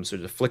 sort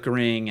of the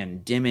flickering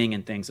and dimming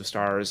and things of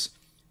stars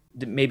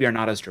that maybe are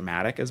not as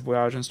dramatic as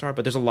Boyajian star,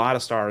 but there's a lot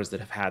of stars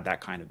that have had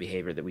that kind of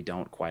behavior that we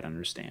don't quite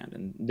understand.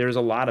 And there's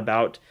a lot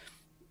about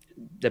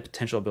the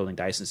potential of building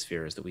Dyson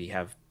spheres that we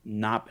have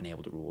not been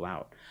able to rule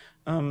out.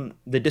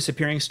 The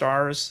disappearing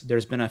stars,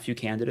 there's been a few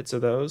candidates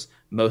of those.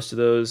 Most of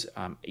those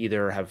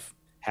either have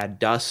had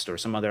dust or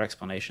some other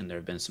explanation. There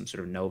have been some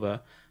sort of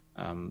nova.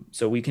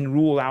 So we can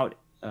rule out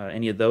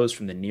any of those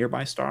from the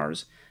nearby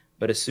stars.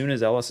 But as soon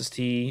as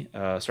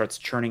LSST starts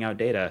churning out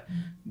data,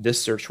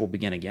 this search will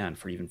begin again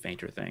for even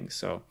fainter things.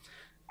 So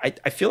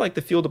I feel like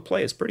the field of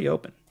play is pretty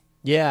open.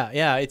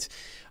 Yeah.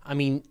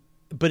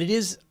 But it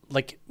is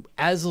like,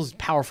 as those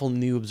powerful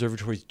new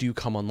observatories do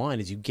come online,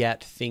 as you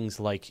get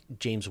things like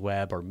James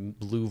Webb or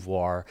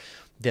LUVOIR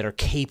that are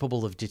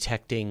capable of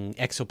detecting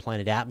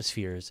exoplanet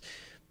atmospheres,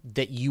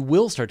 that you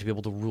will start to be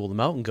able to rule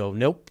them out and go,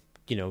 nope,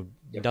 yep.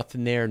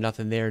 Nothing there,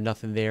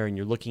 and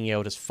you're looking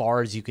out as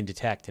far as you can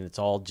detect, and it's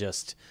all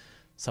just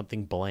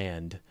something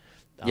bland.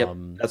 Yep,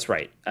 that's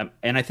right.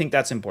 And I think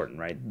that's important,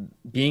 right?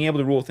 Being able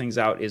to rule things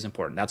out is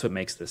important. That's what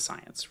makes this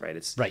science, right?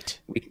 It's right.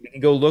 We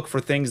can go look for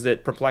things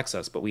that perplex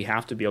us, but we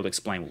have to be able to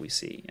explain what we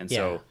see. And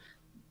so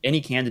any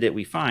candidate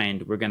we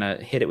find, we're going to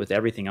hit it with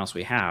everything else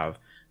we have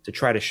to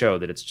try to show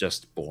that it's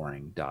just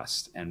boring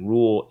dust and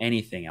rule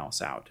anything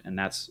else out. And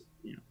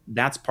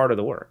that's part of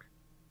the work.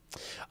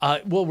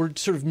 Well, we're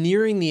sort of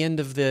nearing the end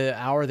of the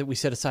hour that we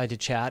set aside to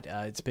chat.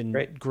 It's been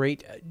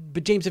great.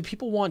 But James, if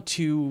people want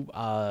to,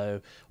 I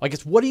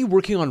guess, what are you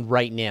working on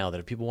right now that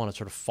if people want to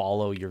sort of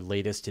follow your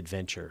latest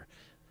adventure?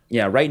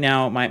 Yeah, right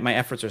now my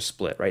efforts are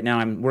split. Right now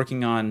I'm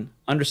working on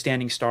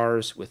understanding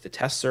stars with the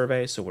TESS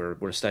survey. So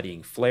we're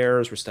studying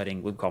flares. We're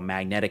studying what we call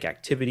magnetic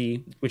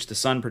activity, which the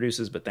sun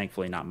produces, but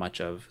thankfully not much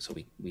of. So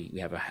we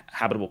have a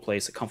habitable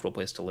place, a comfortable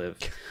place to live.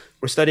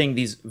 We're studying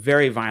these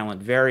very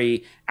violent,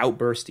 very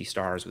outbursty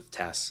stars with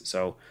TESS.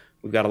 So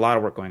we've got a lot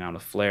of work going on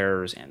with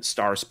flares and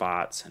star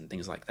spots and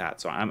things like that.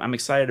 So I'm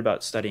excited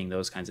about studying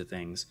those kinds of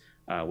things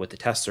with the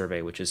TESS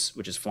survey, which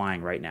is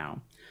flying right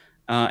now.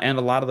 And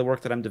a lot of the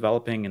work that I'm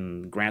developing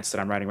and grants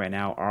that I'm writing right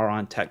now are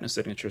on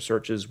technosignature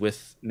searches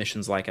with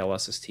missions like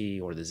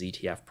LSST or the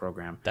ZTF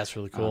program. That's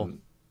really cool.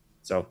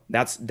 So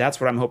that's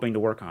what I'm hoping to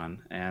work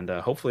on. And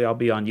hopefully I'll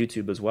be on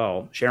YouTube as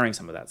well, sharing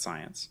some of that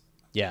science.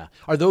 Yeah.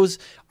 Are those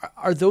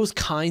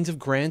kinds of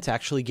grants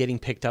actually getting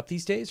picked up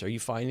these days? Are you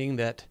finding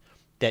that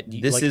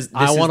this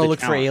I want to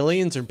look for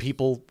aliens, and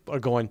people are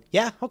going,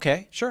 yeah,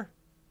 okay, sure,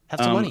 have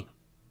some money?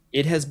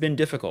 It has been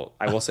difficult,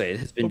 I will say. It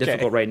has been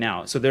difficult right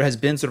now. So there has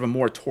been sort of a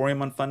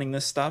moratorium on funding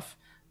this stuff.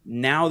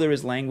 Now there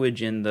is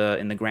language in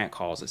the grant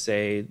calls that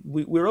say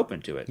we're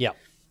open to it. Yeah.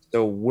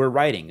 So we're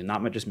writing, and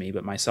not just me,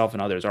 but myself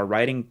and others are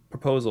writing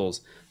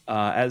proposals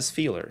as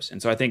feelers.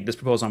 And so I think this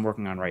proposal I'm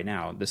working on right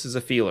now, this is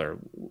a feeler.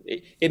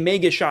 It may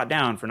get shot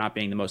down for not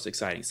being the most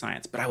exciting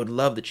science, but I would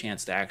love the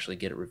chance to actually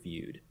get it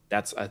reviewed.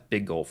 That's a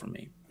big goal for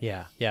me.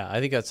 Yeah.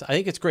 I think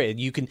it's great.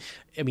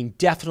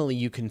 Definitely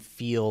you can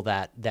feel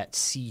that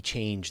sea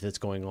change that's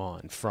going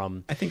on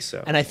from. I think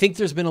so. And I think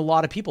there's been a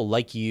lot of people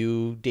like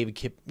you, David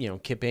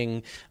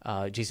Kipping,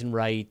 Jason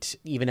Wright,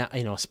 even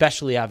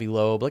especially Avi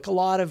Loeb, like a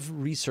lot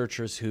of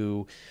researchers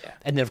who,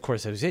 and then of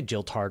course as I said,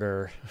 Jill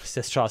Tarter,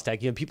 Seth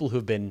Shostak, people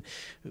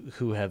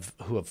who have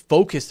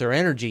focused their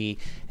energy,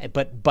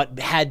 but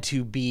had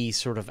to be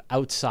sort of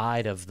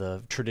outside of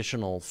the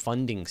traditional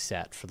funding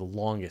set for the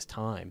longest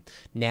time.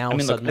 Now, I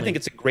think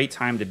it's a great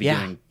time to be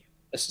doing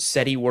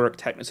SETI work,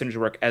 technosignature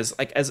work as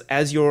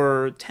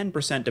your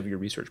 10% of your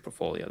research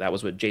portfolio. That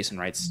was what Jason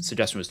Wright's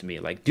suggestion was to me.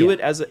 Like, do it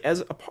as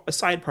a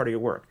side part of your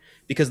work,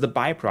 because the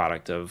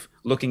byproduct of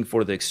looking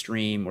for the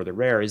extreme or the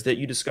rare is that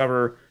you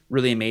discover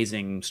really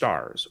amazing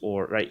stars,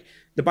 or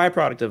the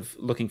byproduct of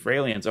looking for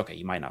aliens. Okay,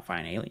 you might not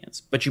find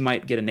aliens, but you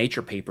might get a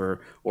Nature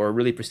paper or a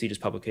really prestigious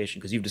publication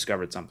because you've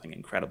discovered something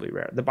incredibly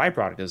rare. The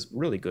byproduct is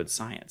really good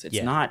science.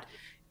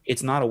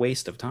 It's not a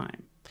waste of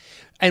time.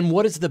 And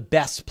what is the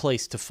best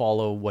place to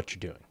follow what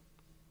you're doing?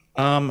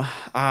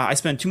 I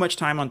spend too much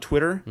time on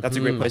Twitter. That's a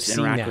great place to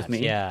interact with me.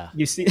 Yeah.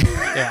 You see?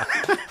 Yeah.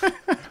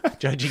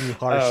 Judging you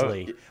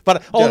harshly.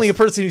 But only a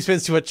person who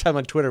spends too much time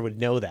on Twitter would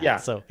know that. Yeah.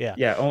 So,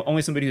 Yeah.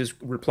 Only somebody who's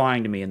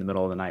replying to me in the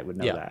middle of the night would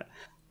know that.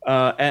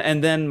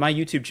 And then my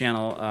YouTube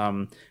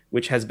channel,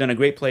 which has been a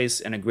great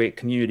place and a great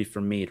community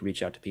for me to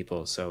reach out to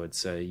people. So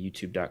it's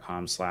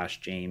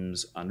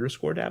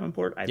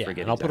youtube.com/James_Davenport. I Yeah,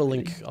 forget and I'll put a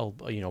exactly.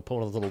 link. I'll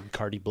put a little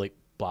Cardi Blake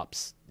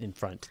blops in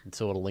front, and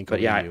so it'll link But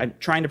over yeah, to you. I'm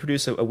trying to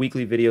produce a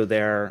weekly video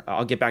there.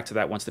 I'll get back to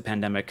that once the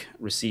pandemic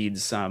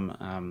recedes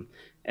some.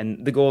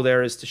 And the goal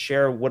there is to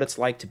share what it's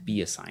like to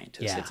be a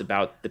scientist. Yeah. It's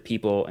about the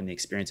people and the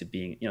experience of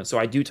being, so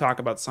I do talk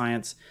about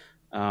science,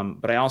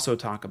 but I also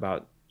talk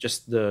about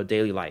just the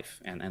daily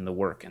life and the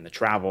work and the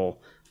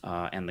travel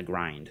and the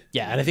grind.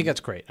 Yeah, and I think that's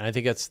great. And I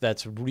think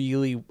that's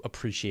really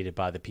appreciated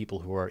by the people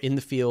who are in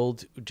the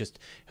field, just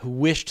who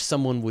wished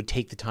someone would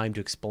take the time to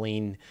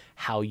explain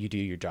how you do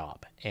your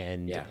job.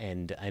 And Yeah.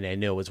 and I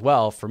know as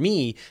well, for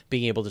me,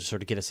 being able to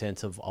sort of get a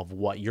sense of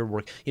what your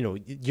work,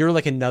 you're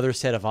like another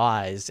set of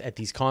eyes at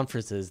these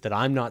conferences that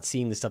I'm not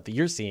seeing the stuff that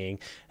you're seeing,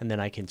 and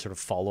then I can sort of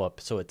follow up.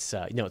 So it's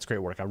it's great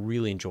work. I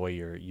really enjoy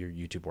your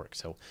YouTube work.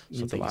 So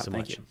thank you so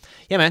much.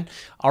 Yeah, man.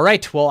 All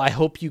right. Well, I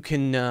hope you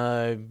can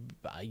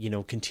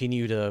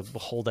continue to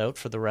hold out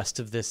for the rest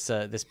of this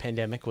this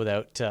pandemic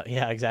without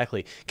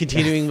exactly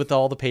continuing with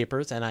all the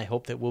papers, and I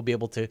hope that we'll be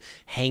able to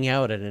hang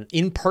out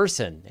in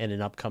person at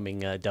an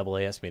upcoming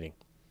AAS meeting.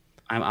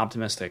 I'm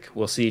optimistic.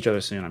 We'll see each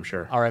other soon, I'm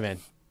sure. All right, man.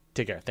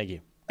 Take care. Thank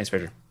you. Thanks,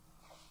 Fraser.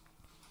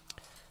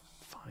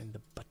 Find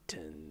the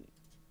button.